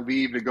before I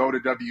leave to go to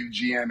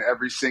WGN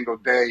every single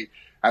day.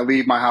 I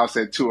leave my house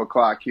at 2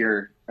 o'clock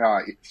here,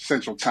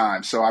 Central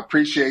Time. So I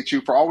appreciate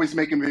you for always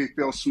making me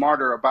feel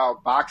smarter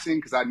about boxing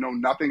because I know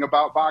nothing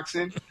about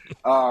boxing.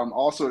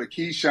 Also to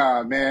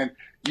Keyshawn, man,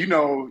 you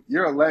know,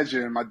 you're a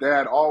legend. My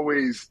dad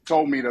always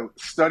told me to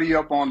study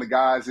up on the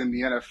guys in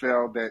the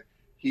NFL that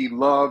he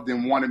loved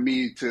and wanted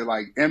me to,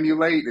 like,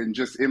 emulate and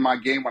just in my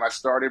game when I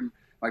started,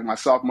 like, my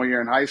sophomore year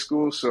in high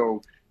school.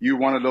 So you're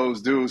one of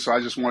those dudes, so I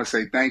just want to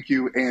say thank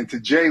you. And to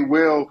Jay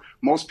Will,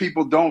 most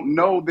people don't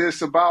know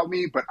this about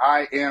me, but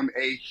I am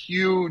a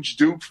huge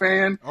Duke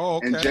fan. Oh,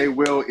 okay. And Jay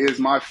Will is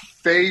my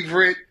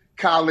favorite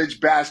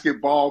college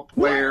basketball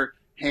player,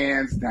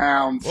 hands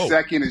down. Whoa.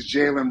 Second is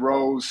Jalen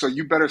Rose. So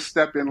you better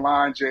step in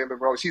line, Jalen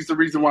Rose. He's the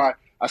reason why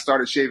I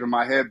started shaving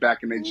my head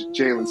back in the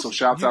Jalen, so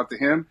shouts out to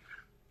him.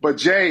 But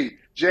Jay,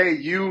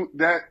 you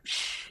that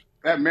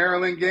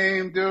Maryland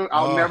game, dude,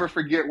 I'll never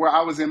forget where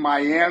I was in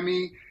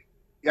Miami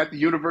at the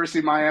University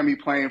of Miami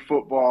playing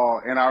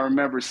football, and I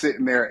remember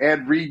sitting there.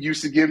 Ed Reed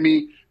used to give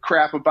me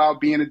crap about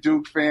being a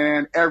Duke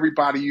fan.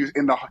 Everybody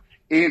in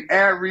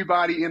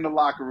the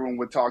locker room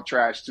would talk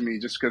trash to me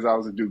just because I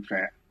was a Duke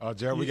fan. Oh,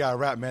 Jared, we got to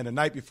wrap, man. The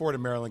night before the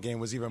Maryland game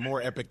was even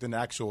more epic than the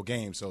actual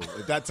game, so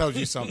if that tells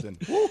you something.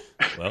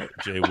 Well,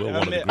 Jay Will,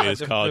 one of the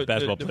greatest college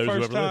basketball players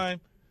who ever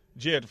lived.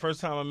 Jared, the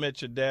first time I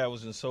met your dad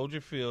was in Soldier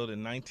Field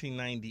in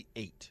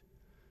 1998.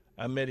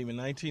 I met him in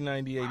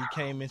 1998. He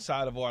came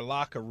inside of our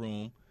locker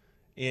room.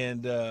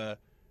 And,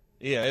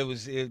 it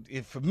was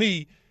for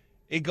me,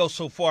 it goes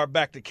so far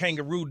back to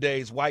kangaroo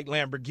days, white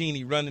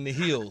Lamborghini running the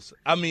hills.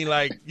 I mean,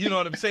 like, you know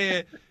what I'm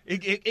saying?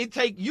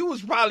 You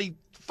was probably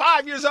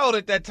 5 years old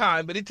at that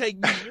time, but it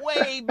take me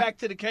way back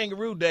to the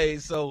kangaroo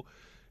days. So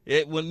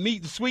when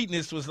Meat and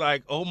Sweetness was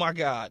like, oh, my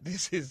God,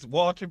 this is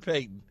Walter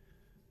Payton.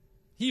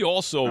 He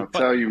also, I'll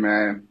tell you,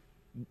 man.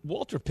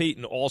 Walter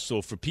Payton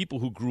also, for people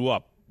who grew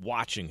up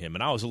watching him,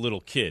 and I was a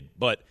little kid,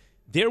 but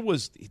there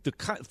was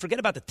forget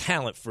about the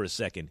talent for a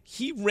second.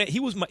 He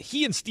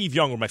and Steve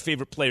Young were my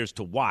favorite players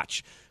to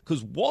watch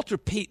because Walter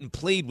Payton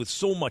played with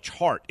so much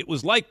heart. It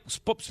was like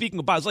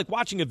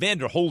watching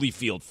Evander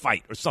Holyfield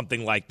fight or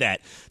something like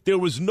that. There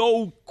was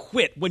no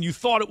quit. When you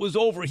thought it was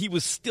over, he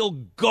was still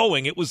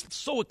going. It was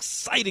so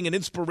exciting and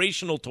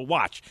inspirational to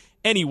watch.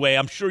 Anyway,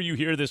 I'm sure you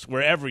hear this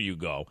wherever you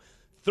go.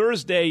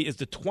 Thursday is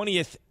the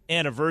 20th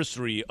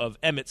anniversary of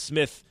Emmitt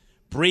Smith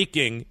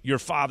breaking your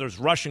father's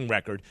rushing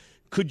record.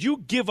 Could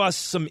you give us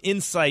some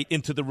insight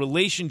into the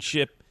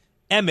relationship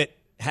Emmitt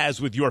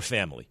has with your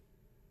family?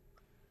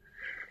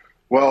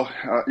 Well,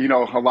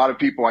 a lot of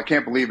people, I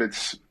can't believe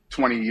it's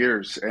 20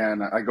 years.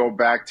 And I go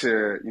back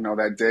to,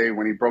 that day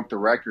when he broke the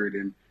record.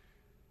 And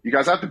you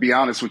guys, I have to be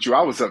honest with you,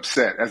 I was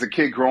upset. As a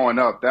kid growing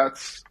up,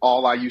 that's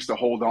all I used to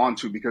hold on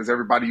to because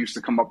everybody used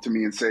to come up to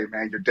me and say,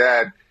 man, your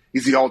dad,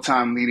 he's the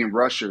all-time leading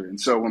rusher. And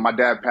so when my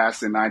dad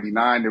passed in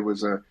 99, it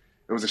was a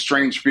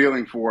strange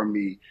feeling for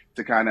me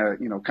to kind of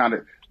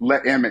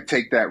let Emmitt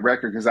take that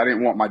record because I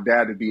didn't want my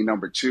dad to be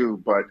number two.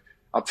 But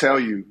I'll tell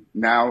you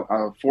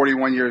now,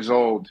 41 years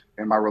old,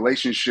 and my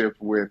relationship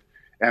with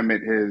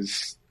Emmett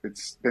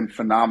it's been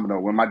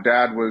phenomenal. When my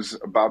dad was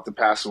about to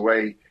pass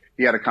away,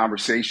 he had a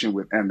conversation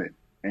with Emmett,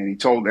 and he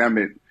told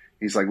Emmett,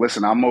 he's like,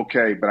 listen, I'm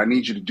okay, but I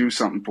need you to do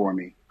something for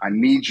me. I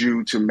need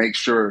you to make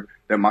sure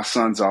that my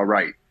son's all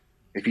right.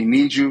 If he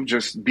needs you,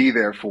 just be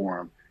there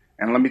for him.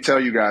 And let me tell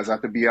you guys, I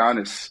have to be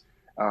honest,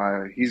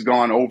 he's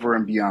gone over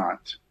and beyond.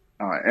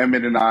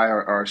 Emmett and I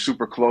are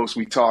super close.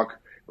 We talk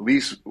at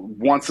least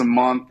once a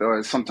month,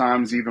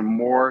 sometimes even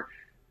more.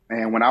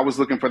 And when I was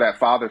looking for that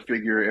father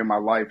figure in my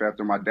life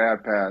after my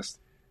dad passed,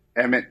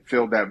 Emmett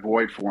filled that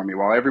void for me.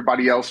 While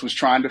everybody else was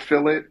trying to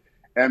fill it,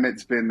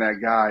 Emmett's been that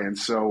guy. And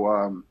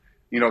so,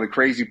 the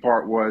crazy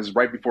part was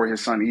right before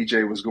his son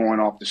EJ was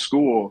going off to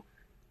school,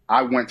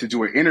 I went to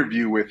do an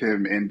interview with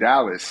him in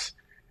Dallas.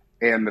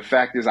 And the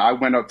fact is, I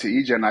went up to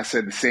EJ and I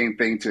said the same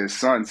thing to his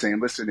son,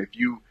 saying, listen, if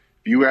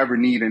you ever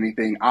need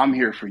anything, I'm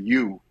here for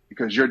you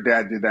because your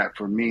dad did that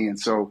for me. And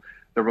so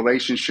the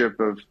relationship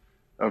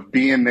of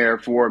being there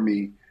for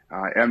me,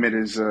 Emmett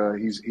is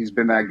he's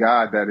been that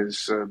guy that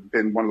has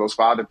been one of those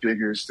father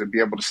figures to be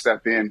able to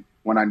step in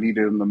when I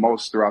needed him the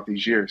most throughout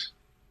these years.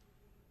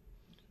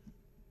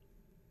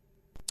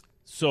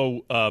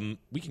 So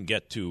we can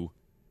get to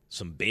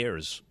some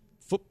Bears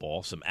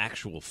football, some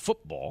actual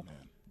football.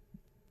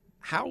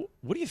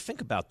 What do you think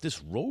about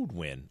this road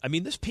win? I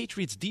mean, this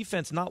Patriots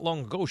defense not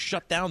long ago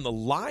shut down the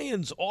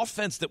Lions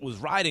offense that was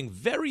riding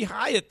very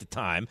high at the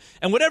time.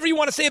 And whatever you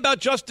want to say about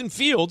Justin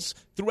Fields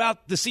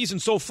throughout the season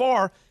so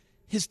far,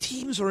 his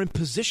teams are in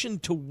position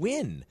to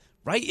win,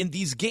 right? In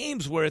these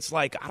games where it's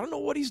like, I don't know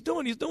what he's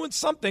doing. He's doing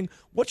something.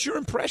 What's your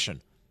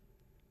impression?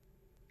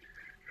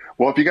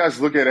 Well, if you guys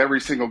look at every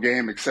single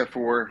game except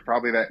for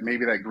probably that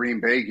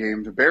Green Bay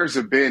game, the Bears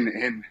have been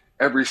in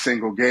every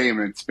single game,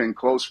 and it's been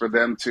close for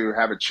them to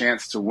have a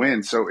chance to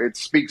win. So it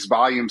speaks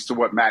volumes to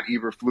what Matt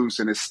Eberflus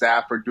and his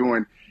staff are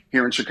doing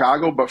here in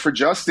Chicago. But for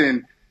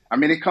Justin, I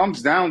mean, it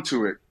comes down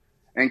to it.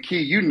 And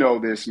Key, you know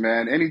this,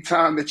 man.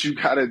 Anytime that you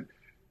got a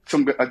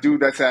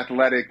dude that's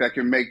athletic that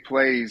can make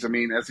plays, I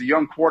mean, as a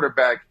young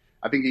quarterback,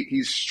 I think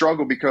he's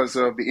struggled because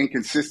of the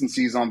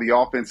inconsistencies on the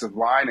offensive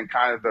line and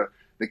kind of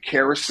the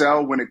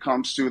carousel when it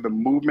comes to the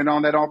movement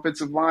on that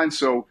offensive line.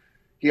 So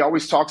he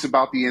always talks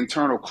about the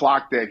internal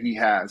clock that he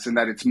has and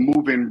that it's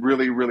moving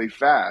really, really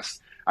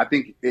fast. I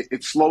think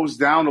it slows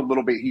down a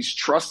little bit. He's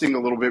trusting a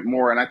little bit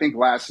more. And I think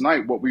last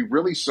night what we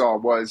really saw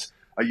was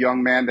a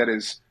young man that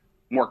is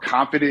more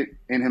confident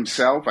in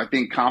himself, I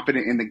think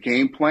confident in the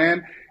game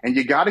plan. And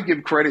you got to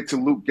give credit to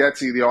Luke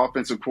Getsy, the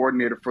offensive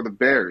coordinator for the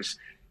Bears.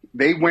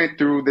 They went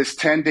through this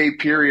 10-day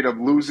period of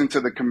losing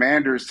to the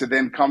Commanders to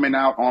then coming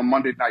out on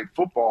Monday Night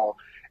Football.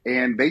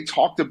 And they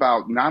talked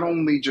about not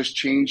only just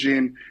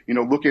changing,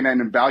 looking and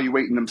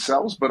evaluating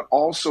themselves, but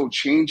also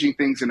changing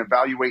things and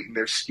evaluating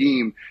their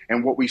scheme.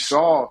 And what we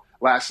saw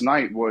last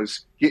night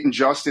was getting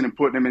Justin and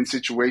putting him in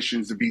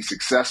situations to be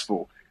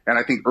successful. And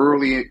I think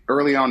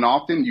early on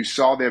often you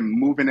saw them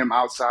moving him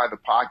outside the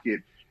pocket.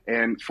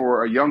 And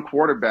for a young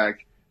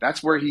quarterback,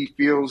 that's where he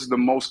feels the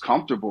most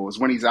comfortable is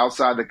when he's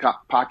outside the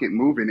pocket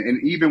moving.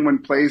 And even when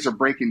plays are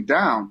breaking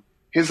down,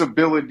 his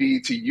ability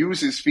to use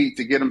his feet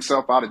to get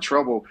himself out of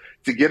trouble,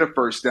 to get a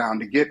first down,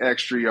 to get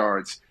extra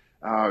yards,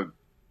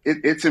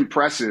 it's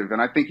impressive.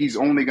 And I think he's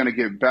only going to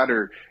get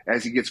better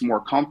as he gets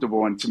more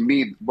comfortable. And to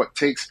me, what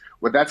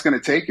that's going to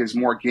take is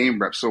more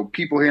game reps. So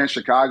people here in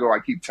Chicago, I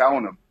keep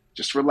telling them,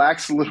 just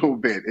relax a little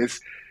bit.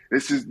 This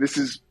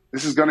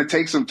is going to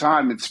take some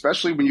time,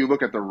 especially when you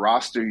look at the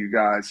roster, you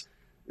guys.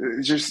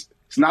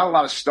 It's not a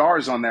lot of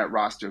stars on that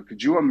roster.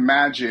 Could you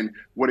imagine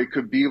what it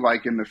could be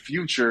like in the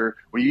future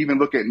when you even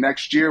look at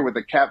next year with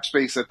the cap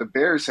space that the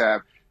Bears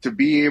have to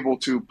be able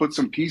to put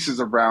some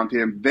pieces around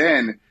him?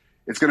 Then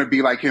it's going to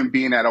be like him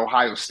being at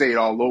Ohio State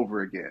all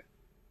over again.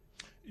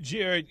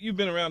 Jared, you've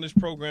been around this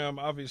program,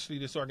 obviously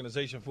this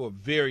organization, for a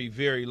very,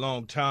 very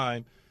long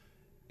time.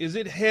 Is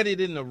it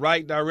headed in the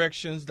right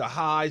directions, the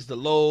highs, the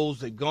lows?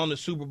 They've gone to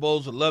Super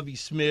Bowls with Lovie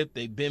Smith.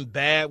 They've been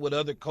bad with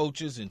other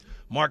coaches and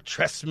Mark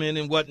Trestman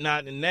and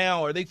whatnot. And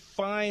now are they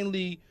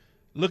finally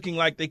looking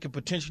like they could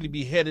potentially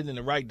be headed in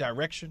the right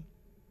direction?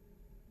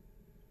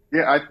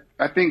 Yeah,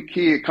 I think,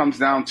 Key, it comes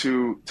down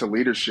to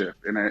leadership.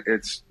 And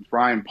it's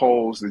Brian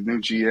Poles, the new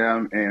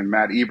GM, and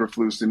Matt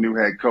Eberflus, the new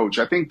head coach.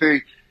 I think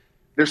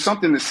there's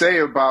something to say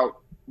about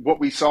what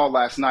we saw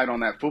last night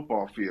on that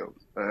football field.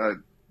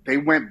 They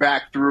went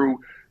back through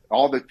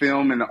all the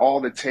film and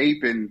all the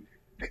tape, and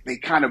they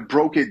kind of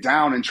broke it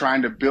down and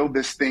trying to build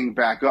this thing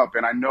back up.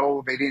 And I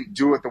know they didn't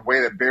do it the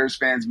way that Bears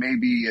fans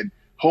maybe had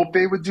hoped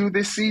they would do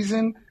this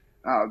season.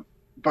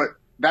 But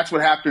that's what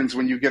happens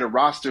when you get a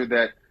roster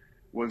that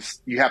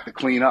you have to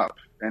clean up.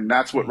 And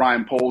that's what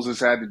Ryan Poles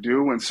has had to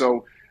do. And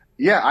so,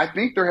 yeah, I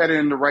think they're headed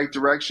in the right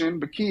direction.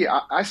 But Key,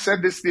 I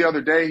said this the other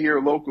day here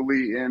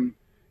locally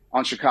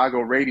on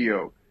Chicago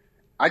radio.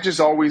 I just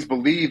always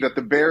believe that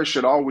the Bears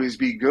should always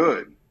be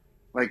good.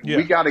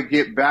 We got to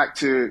get back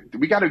to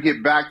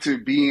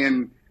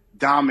being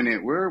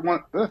dominant. We're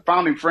the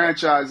founding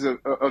franchise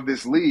of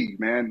this league,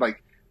 man.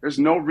 There's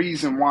no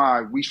reason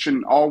why we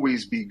shouldn't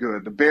always be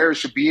good. The Bears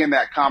should be in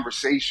that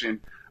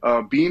conversation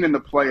of being in the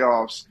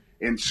playoffs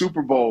and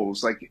Super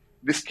Bowls. Like,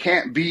 this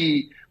can't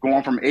be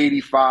going from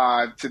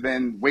 85 to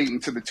then waiting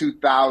to the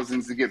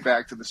 2000s to get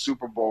back to the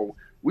Super Bowl.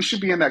 We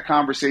should be in that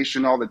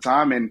conversation all the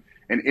time. And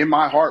in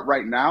my heart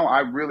right now,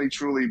 I really,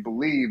 truly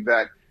believe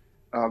that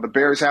the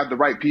Bears have the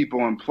right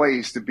people in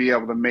place to be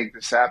able to make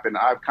this happen.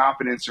 I have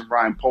confidence in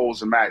Ryan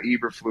Poles and Matt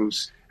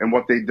Eberflus and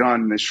what they've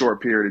done in this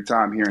short period of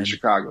time here in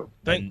Chicago.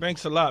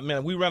 Thanks a lot,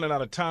 man. We're running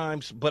out of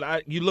times,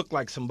 but you look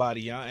like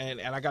somebody,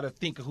 and I got to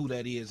think of who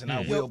that is, and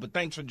I will. But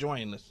thanks for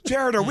joining us.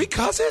 Jared, are we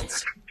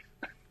cousins?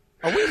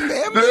 Are we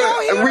family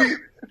out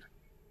here?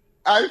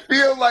 I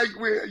feel like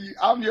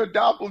I'm your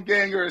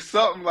doppelganger or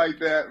something like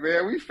that,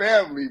 man. We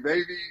family,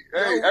 baby.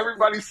 Hey,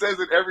 everybody says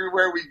it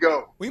everywhere we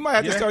go. We might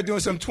have to start doing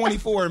some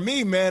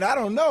 24andMe, man. I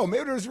don't know.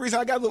 Maybe there's a reason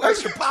I got a little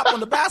extra pop on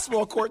the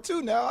basketball court,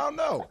 too, now. I don't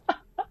know.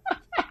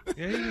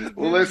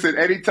 Well, listen,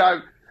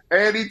 anytime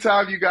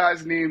you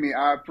guys need me,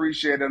 I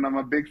appreciate it. And I'm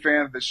a big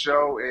fan of the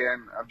show,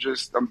 and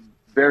I'm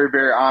very,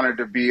 very honored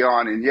to be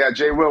on. And, yeah,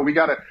 Jay Will, we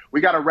gotta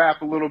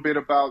rap a little bit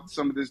about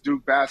some of this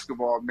Duke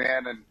basketball,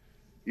 man. And,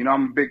 you know,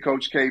 I'm a big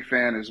Coach K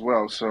fan as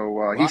well.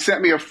 So he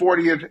sent me a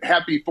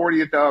happy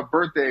 40th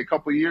birthday a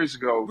couple of years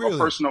ago, a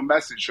personal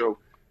message. So,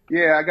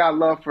 yeah, I got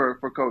love for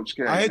Coach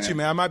K. I'll hit you,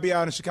 man. I might be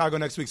out in Chicago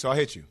next week, so I'll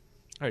hit you.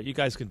 All right, you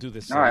guys can do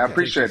this. All right, I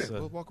appreciate it.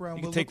 We'll walk around.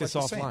 You can take this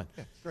offline.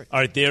 Yeah, great.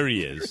 All right, there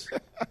he is,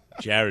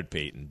 Jared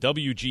Payton,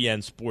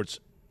 WGN sports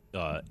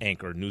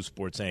anchor, news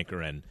sports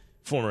anchor, and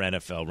former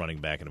NFL running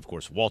back, and, of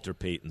course, Walter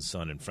Payton's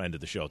son and friend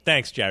of the show.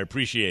 Thanks, Jared.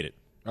 Appreciate it.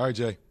 All right,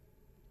 Jay.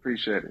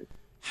 Appreciate it.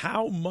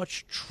 How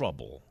much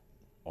trouble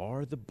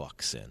are the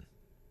Bucs in?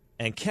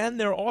 And can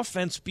their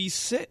offense be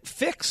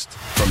fixed?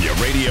 From your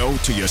radio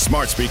to your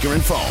smart speaker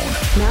and phone.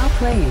 Now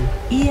playing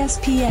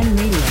ESPN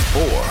Radio.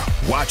 Or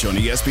watch on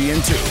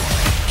ESPN2.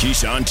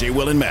 Keyshawn, J.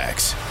 Will, and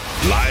Max.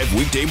 Live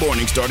weekday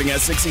morning starting at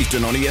 6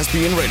 Eastern on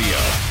ESPN Radio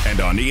and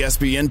on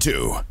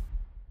ESPN2.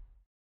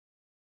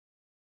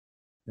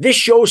 This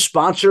show is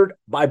sponsored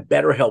by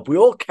BetterHelp. We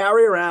all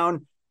carry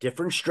around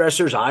different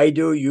stressors. I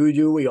do, you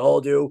do, we all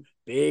do,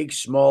 big,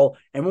 small.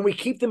 And when we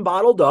keep them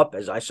bottled up,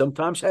 as I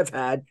sometimes have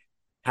had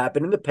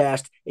happen in the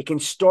past, it can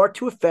start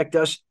to affect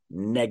us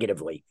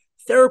negatively.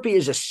 Therapy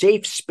is a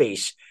safe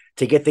space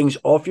to get things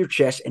off your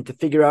chest and to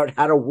figure out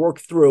how to work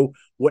through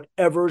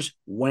whatever's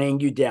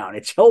weighing you down.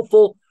 It's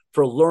helpful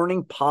for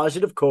learning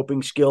positive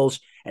coping skills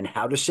and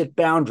how to set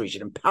boundaries.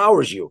 It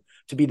empowers you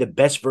to be the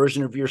best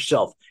version of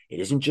yourself.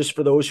 It isn't just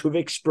for those who've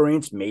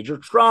experienced major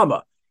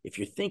trauma. If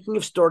you're thinking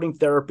of starting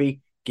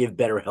therapy, give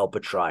BetterHelp a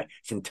try.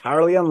 It's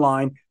entirely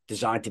online,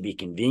 designed to be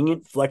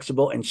convenient,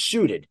 flexible, and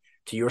suited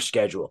to your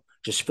schedule.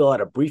 Just fill out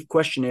a brief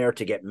questionnaire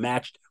to get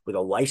matched with a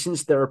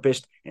licensed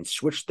therapist and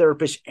switch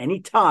therapists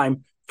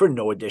anytime for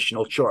no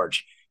additional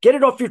charge. Get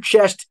it off your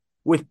chest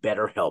with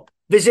BetterHelp.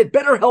 Visit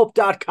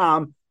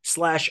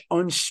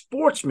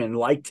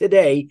BetterHelp.com/unsportsmanlike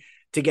today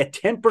to get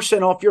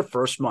 10% off your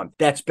first month.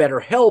 That's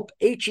BetterHelp,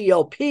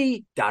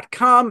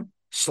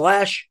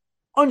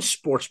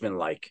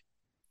 HELP.com/unsportsmanlike.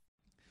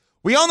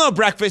 We all know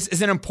breakfast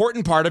is an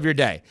important part of your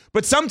day,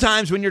 but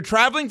sometimes when you're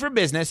traveling for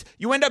business,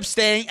 you end up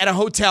staying at a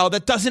hotel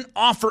that doesn't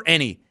offer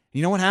any.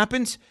 You know what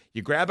happens?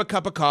 You grab a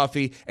cup of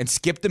coffee and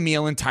skip the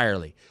meal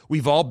entirely.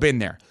 We've all been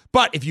there.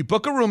 But if you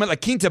book a room at La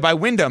Quinta by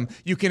Wyndham,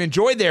 you can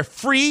enjoy their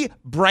free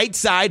Bright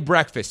Side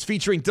breakfast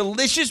featuring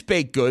delicious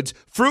baked goods,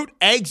 fruit,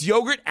 eggs,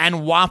 yogurt,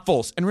 and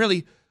waffles. And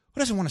really, who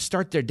doesn't want to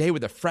start their day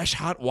with a fresh,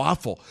 hot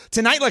waffle?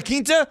 Tonight, La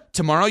Quinta,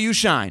 tomorrow you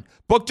shine.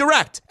 Book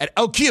direct at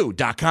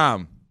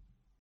LQ.com.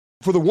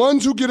 For the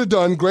ones who get it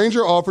done,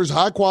 Grainger offers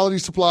high-quality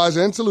supplies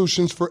and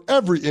solutions for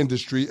every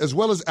industry, as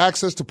well as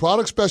access to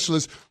product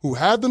specialists who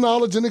have the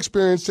knowledge and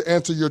experience to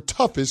answer your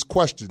toughest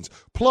questions.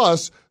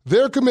 Plus,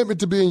 their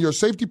commitment to being your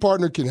safety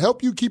partner can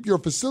help you keep your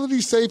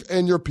facility safe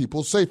and your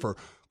people safer.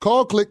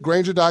 Call, click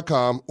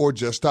Grainger.com, or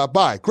just stop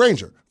by.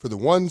 Grainger, for the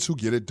ones who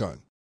get it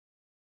done.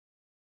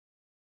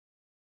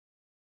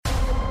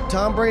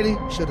 Tom Brady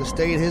should have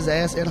stayed his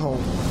ass at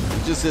home.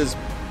 Just his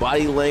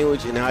body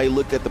language and how he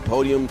looked at the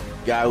podium,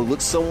 guy who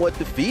looked somewhat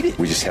defeated.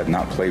 We just have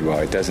not played well.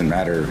 It doesn't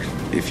matter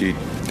if you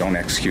don't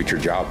execute your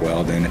job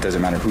well, then it doesn't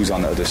matter who's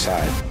on the other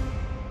side.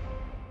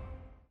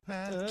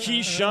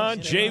 Keyshawn,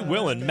 J.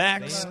 Will, and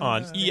Max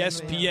on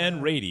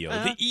ESPN Radio,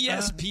 the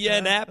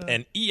ESPN app,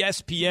 and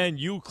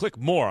ESPNU. Click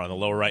more on the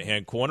lower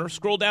right-hand corner.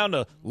 Scroll down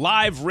to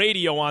live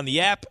radio on the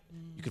app.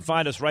 You can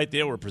find us right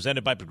there. We're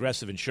presented by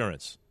Progressive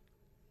Insurance.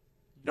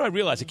 You know, I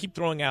realize I keep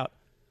throwing out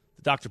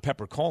the Dr.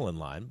 Pepper call-in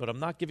line, but I'm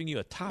not giving you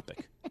a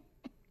topic.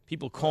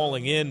 People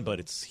calling in,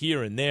 but it's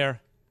here and there.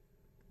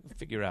 We'll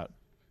figure out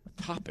a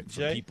topic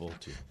for people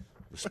to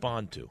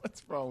respond to.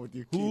 What's wrong with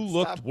you, Who Keith?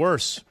 looked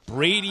worse,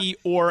 Brady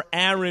or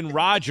Aaron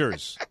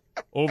Rodgers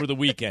over the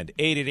weekend?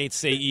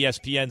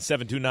 888-SAY-ESPN,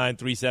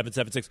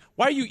 729-3776.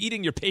 Why are you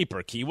eating your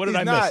paper, Key? What did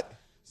I miss?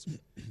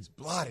 He's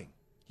blotting.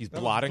 He's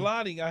blotting?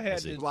 Blotting. I had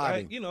to,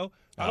 blotting.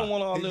 I don't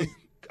want all them.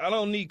 I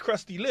don't need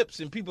crusty lips,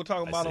 and people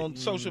talking about on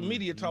social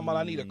media talking about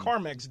I need a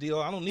Carmex deal.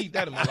 I don't need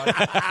that in my life.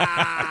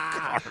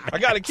 I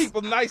got to keep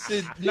them nice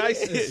and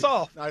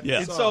soft.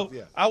 And so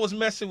I was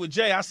messing with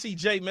Jay. I see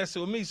Jay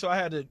messing with me, so I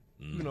had to,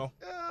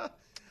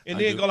 and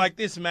then go like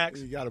this,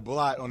 Max. You got to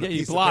blot on the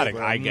piece you blot of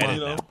paper. it. I get it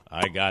now.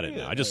 I got it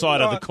now. I just saw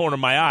it out the corner of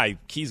my eye.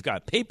 Key's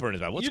got paper in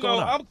his eye. What's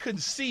going on? I'm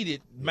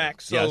conceited,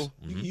 Max. So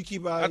you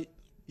keep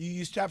you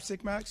use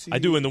chapstick, Max? I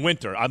do in the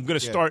winter. I'm going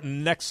to start in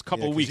the next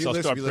couple of weeks. I'll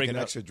start bringing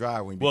extra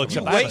dry when you well,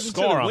 except I have a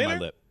scar on my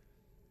lip.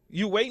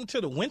 You wait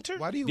until the winter?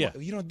 Why do you?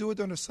 You don't do it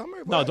during the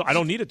summer? No, I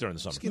don't need it during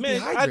the summer.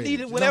 Man, I need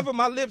it whenever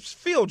my lips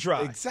feel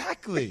dry.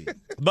 Exactly.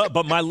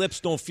 but my lips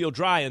don't feel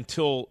dry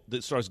until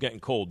it starts getting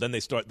cold. Then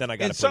Then I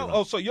got to put it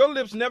on. So your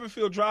lips never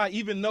feel dry,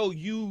 even though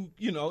in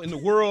the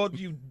world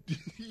you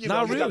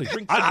not really.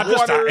 Drink some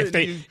water.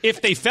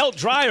 If they felt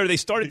dry or they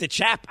started to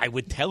chap, I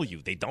would tell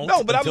you they don't.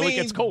 No, but until I mean,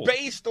 it gets cold.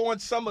 Based on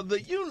some of the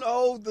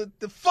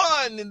the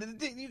fun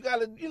and you got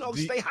to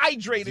stay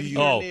hydrated here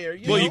and there.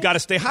 You got to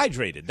stay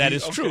hydrated. That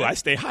is true. I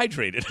stay hydrated.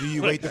 Do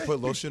you wait to put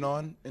lotion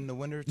on in the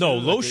winter? No,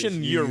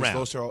 lotion year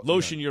round.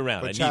 Lotion year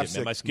round. I need it,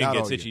 man. My skin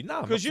gets itchy.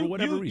 No, because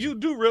you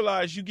do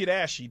realize you get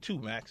ashy too,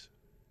 Max.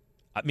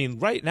 I mean,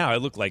 right now I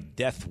look like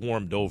death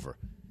warmed over.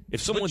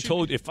 If someone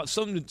told you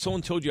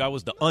I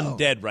was the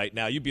undead right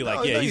now, you'd be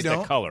like, he's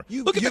the color.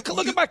 Look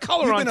at my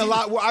color on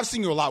TV. I've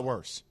seen you a lot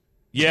worse.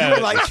 Yeah, you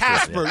were like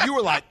Casper. You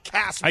were like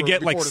Casper. I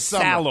get like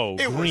sallow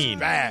green. It was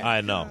bad.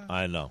 I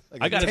know.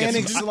 Like I got to get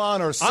some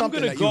salon or something. I'm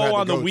going to go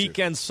on the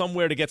weekend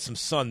somewhere to get some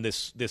sun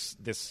this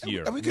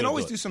year. And we can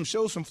always do some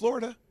shows from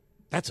Florida.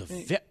 That's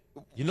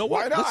you know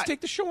what? Let's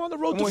take the show on the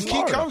road to Florida.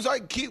 When Key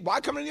comes,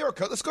 why come to New York?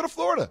 Let's go to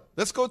Florida.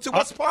 Let's go to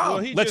West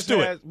Palm. Well, Let's do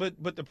it.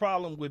 But the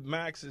problem with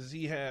Max is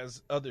he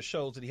has other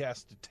shows that he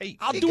has to tape.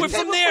 I'll do it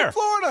from there.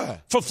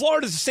 Florida. For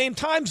Florida's the same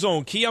time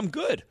zone, Key. I'm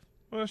good.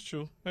 Well, that's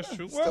true.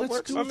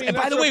 Well, and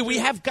by the way, we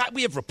have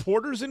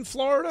reporters in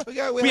Florida.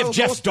 We have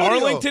Jeff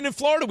Darlington in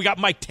Florida. We got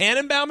Mike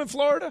Tannenbaum in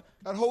Florida.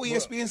 That whole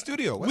ESPN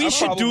studio. We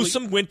should do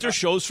some winter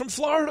shows from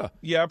Florida.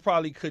 Yeah, I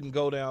probably couldn't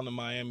go down to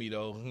Miami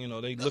though.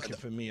 They looking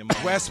for me in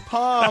Miami. West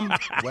Palm.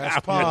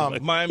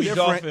 Miami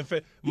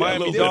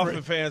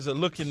Dolphin fans are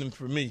looking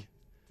for me.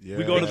 Yeah.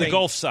 We go to the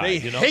Gulf side. They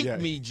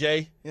hate me,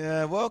 Jay.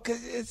 Yeah, well,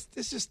 because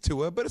it's just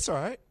Tua, but it's all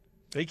right.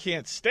 They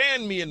can't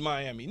stand me in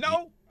Miami.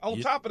 No. On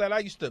top of that, I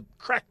used to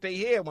crack their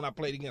head when I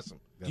played against them.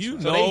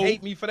 So they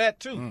hate me for that,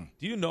 too.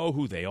 Do you know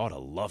who they ought to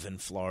love in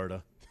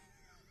Florida?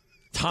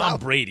 Tom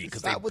Brady,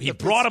 because he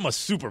brought him a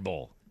Super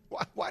Bowl.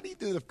 Why do you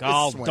do the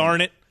fist swing?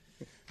 Darn it.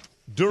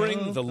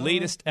 During the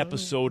latest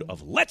episode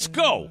of Let's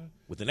Go,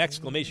 with an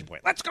exclamation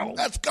point, let's go!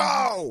 Let's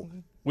go!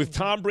 With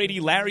Tom Brady,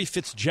 Larry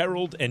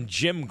Fitzgerald, and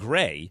Jim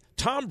Gray,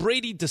 Tom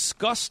Brady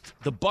discussed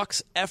the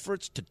Bucs'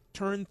 efforts to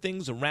turn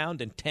things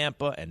around in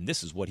Tampa, and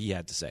this is what he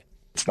had to say.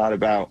 It's not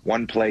about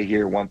one play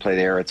here, one play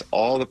there. It's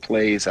all the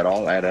plays that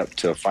all add up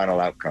to a final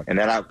outcome. And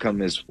that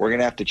outcome is we're going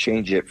to have to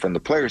change it from the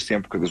player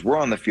standpoint because we're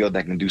on the field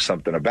that can do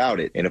something about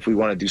it. And if we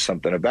want to do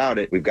something about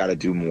it, we've got to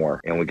do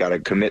more. And we got to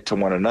commit to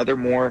one another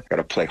more, got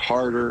to play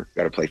harder,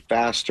 got to play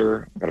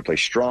faster, got to play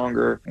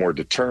stronger, more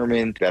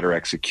determined, better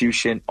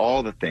execution,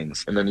 all the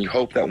things. And then you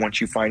hope that once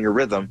you find your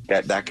rhythm,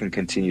 that can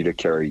continue to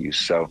carry you.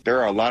 So there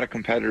are a lot of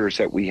competitors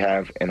that we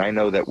have, and I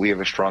know that we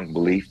have a strong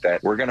belief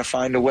that we're going to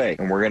find a way,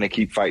 and we're going to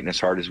keep fighting as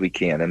hard as we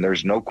can. And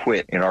there's no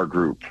quit in our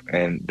group,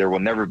 and there will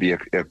never be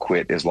a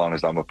quit as long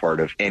as I'm a part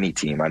of any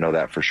team. I know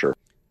that for sure.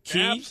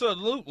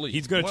 Absolutely.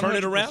 He's going to turn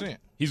it around?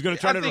 He's going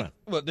to turn it around.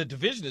 Well, the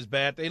division is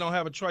bad. They don't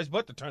have a choice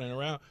but to turn it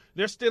around.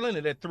 They're still in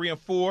it at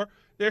 3-4.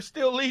 They're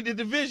still leading the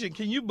division.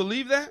 Can you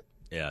believe that?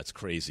 Yeah, it's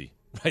crazy.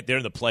 Right, they're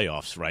in the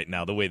playoffs right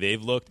now, the way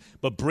they've looked.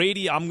 But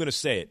Brady, I'm going to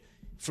say it,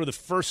 for the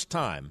first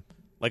time,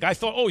 like I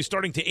thought, he's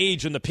starting to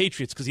age in the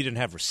Patriots because he didn't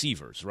have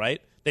receivers,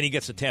 right? Then he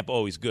gets to Tampa,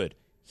 he's good.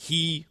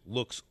 He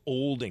looks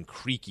old and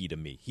creaky to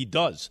me. He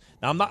does.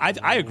 Now,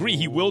 I agree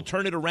he will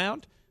turn it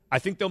around. I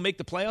think they'll make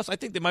the playoffs. I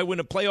think they might win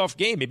a playoff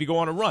game, maybe go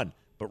on a run.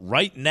 But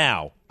right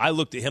now, I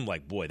looked at him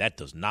like, boy, that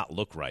does not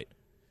look right.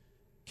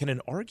 Can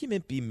an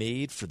argument be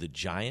made for the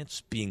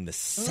Giants being the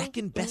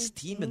second best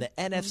team in the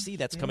NFC?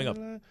 That's coming up.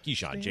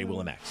 Keyshawn, J. Will,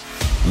 and Max.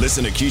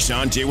 Listen to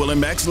Keyshawn, J. Will,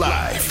 and Max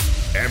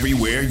live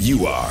everywhere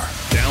you are.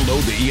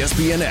 Download the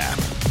ESPN app.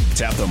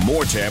 Tap the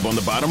More tab on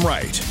the bottom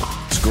right.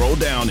 Scroll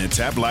down and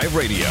tap Live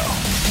Radio.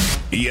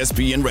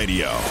 ESPN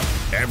Radio,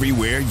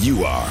 everywhere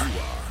you are.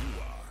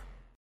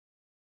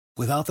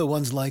 Without the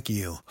ones like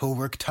you, who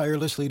work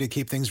tirelessly to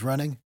keep things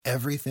running,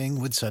 everything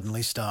would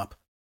suddenly stop.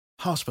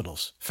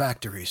 Hospitals,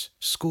 factories,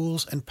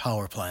 schools, and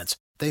power plants,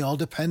 they all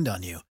depend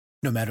on you.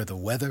 No matter the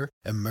weather,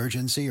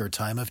 emergency, or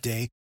time of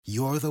day,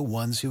 you're the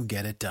ones who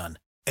get it done.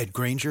 At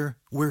Grainger,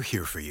 we're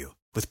here for you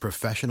with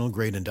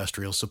professional-grade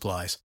industrial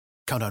supplies.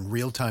 Count on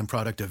real-time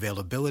product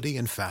availability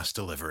and fast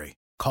delivery.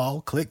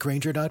 Call, click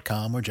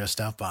Grainger.com, or just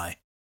stop by.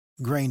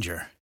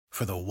 Grainger,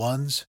 for the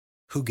ones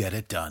who get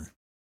it done.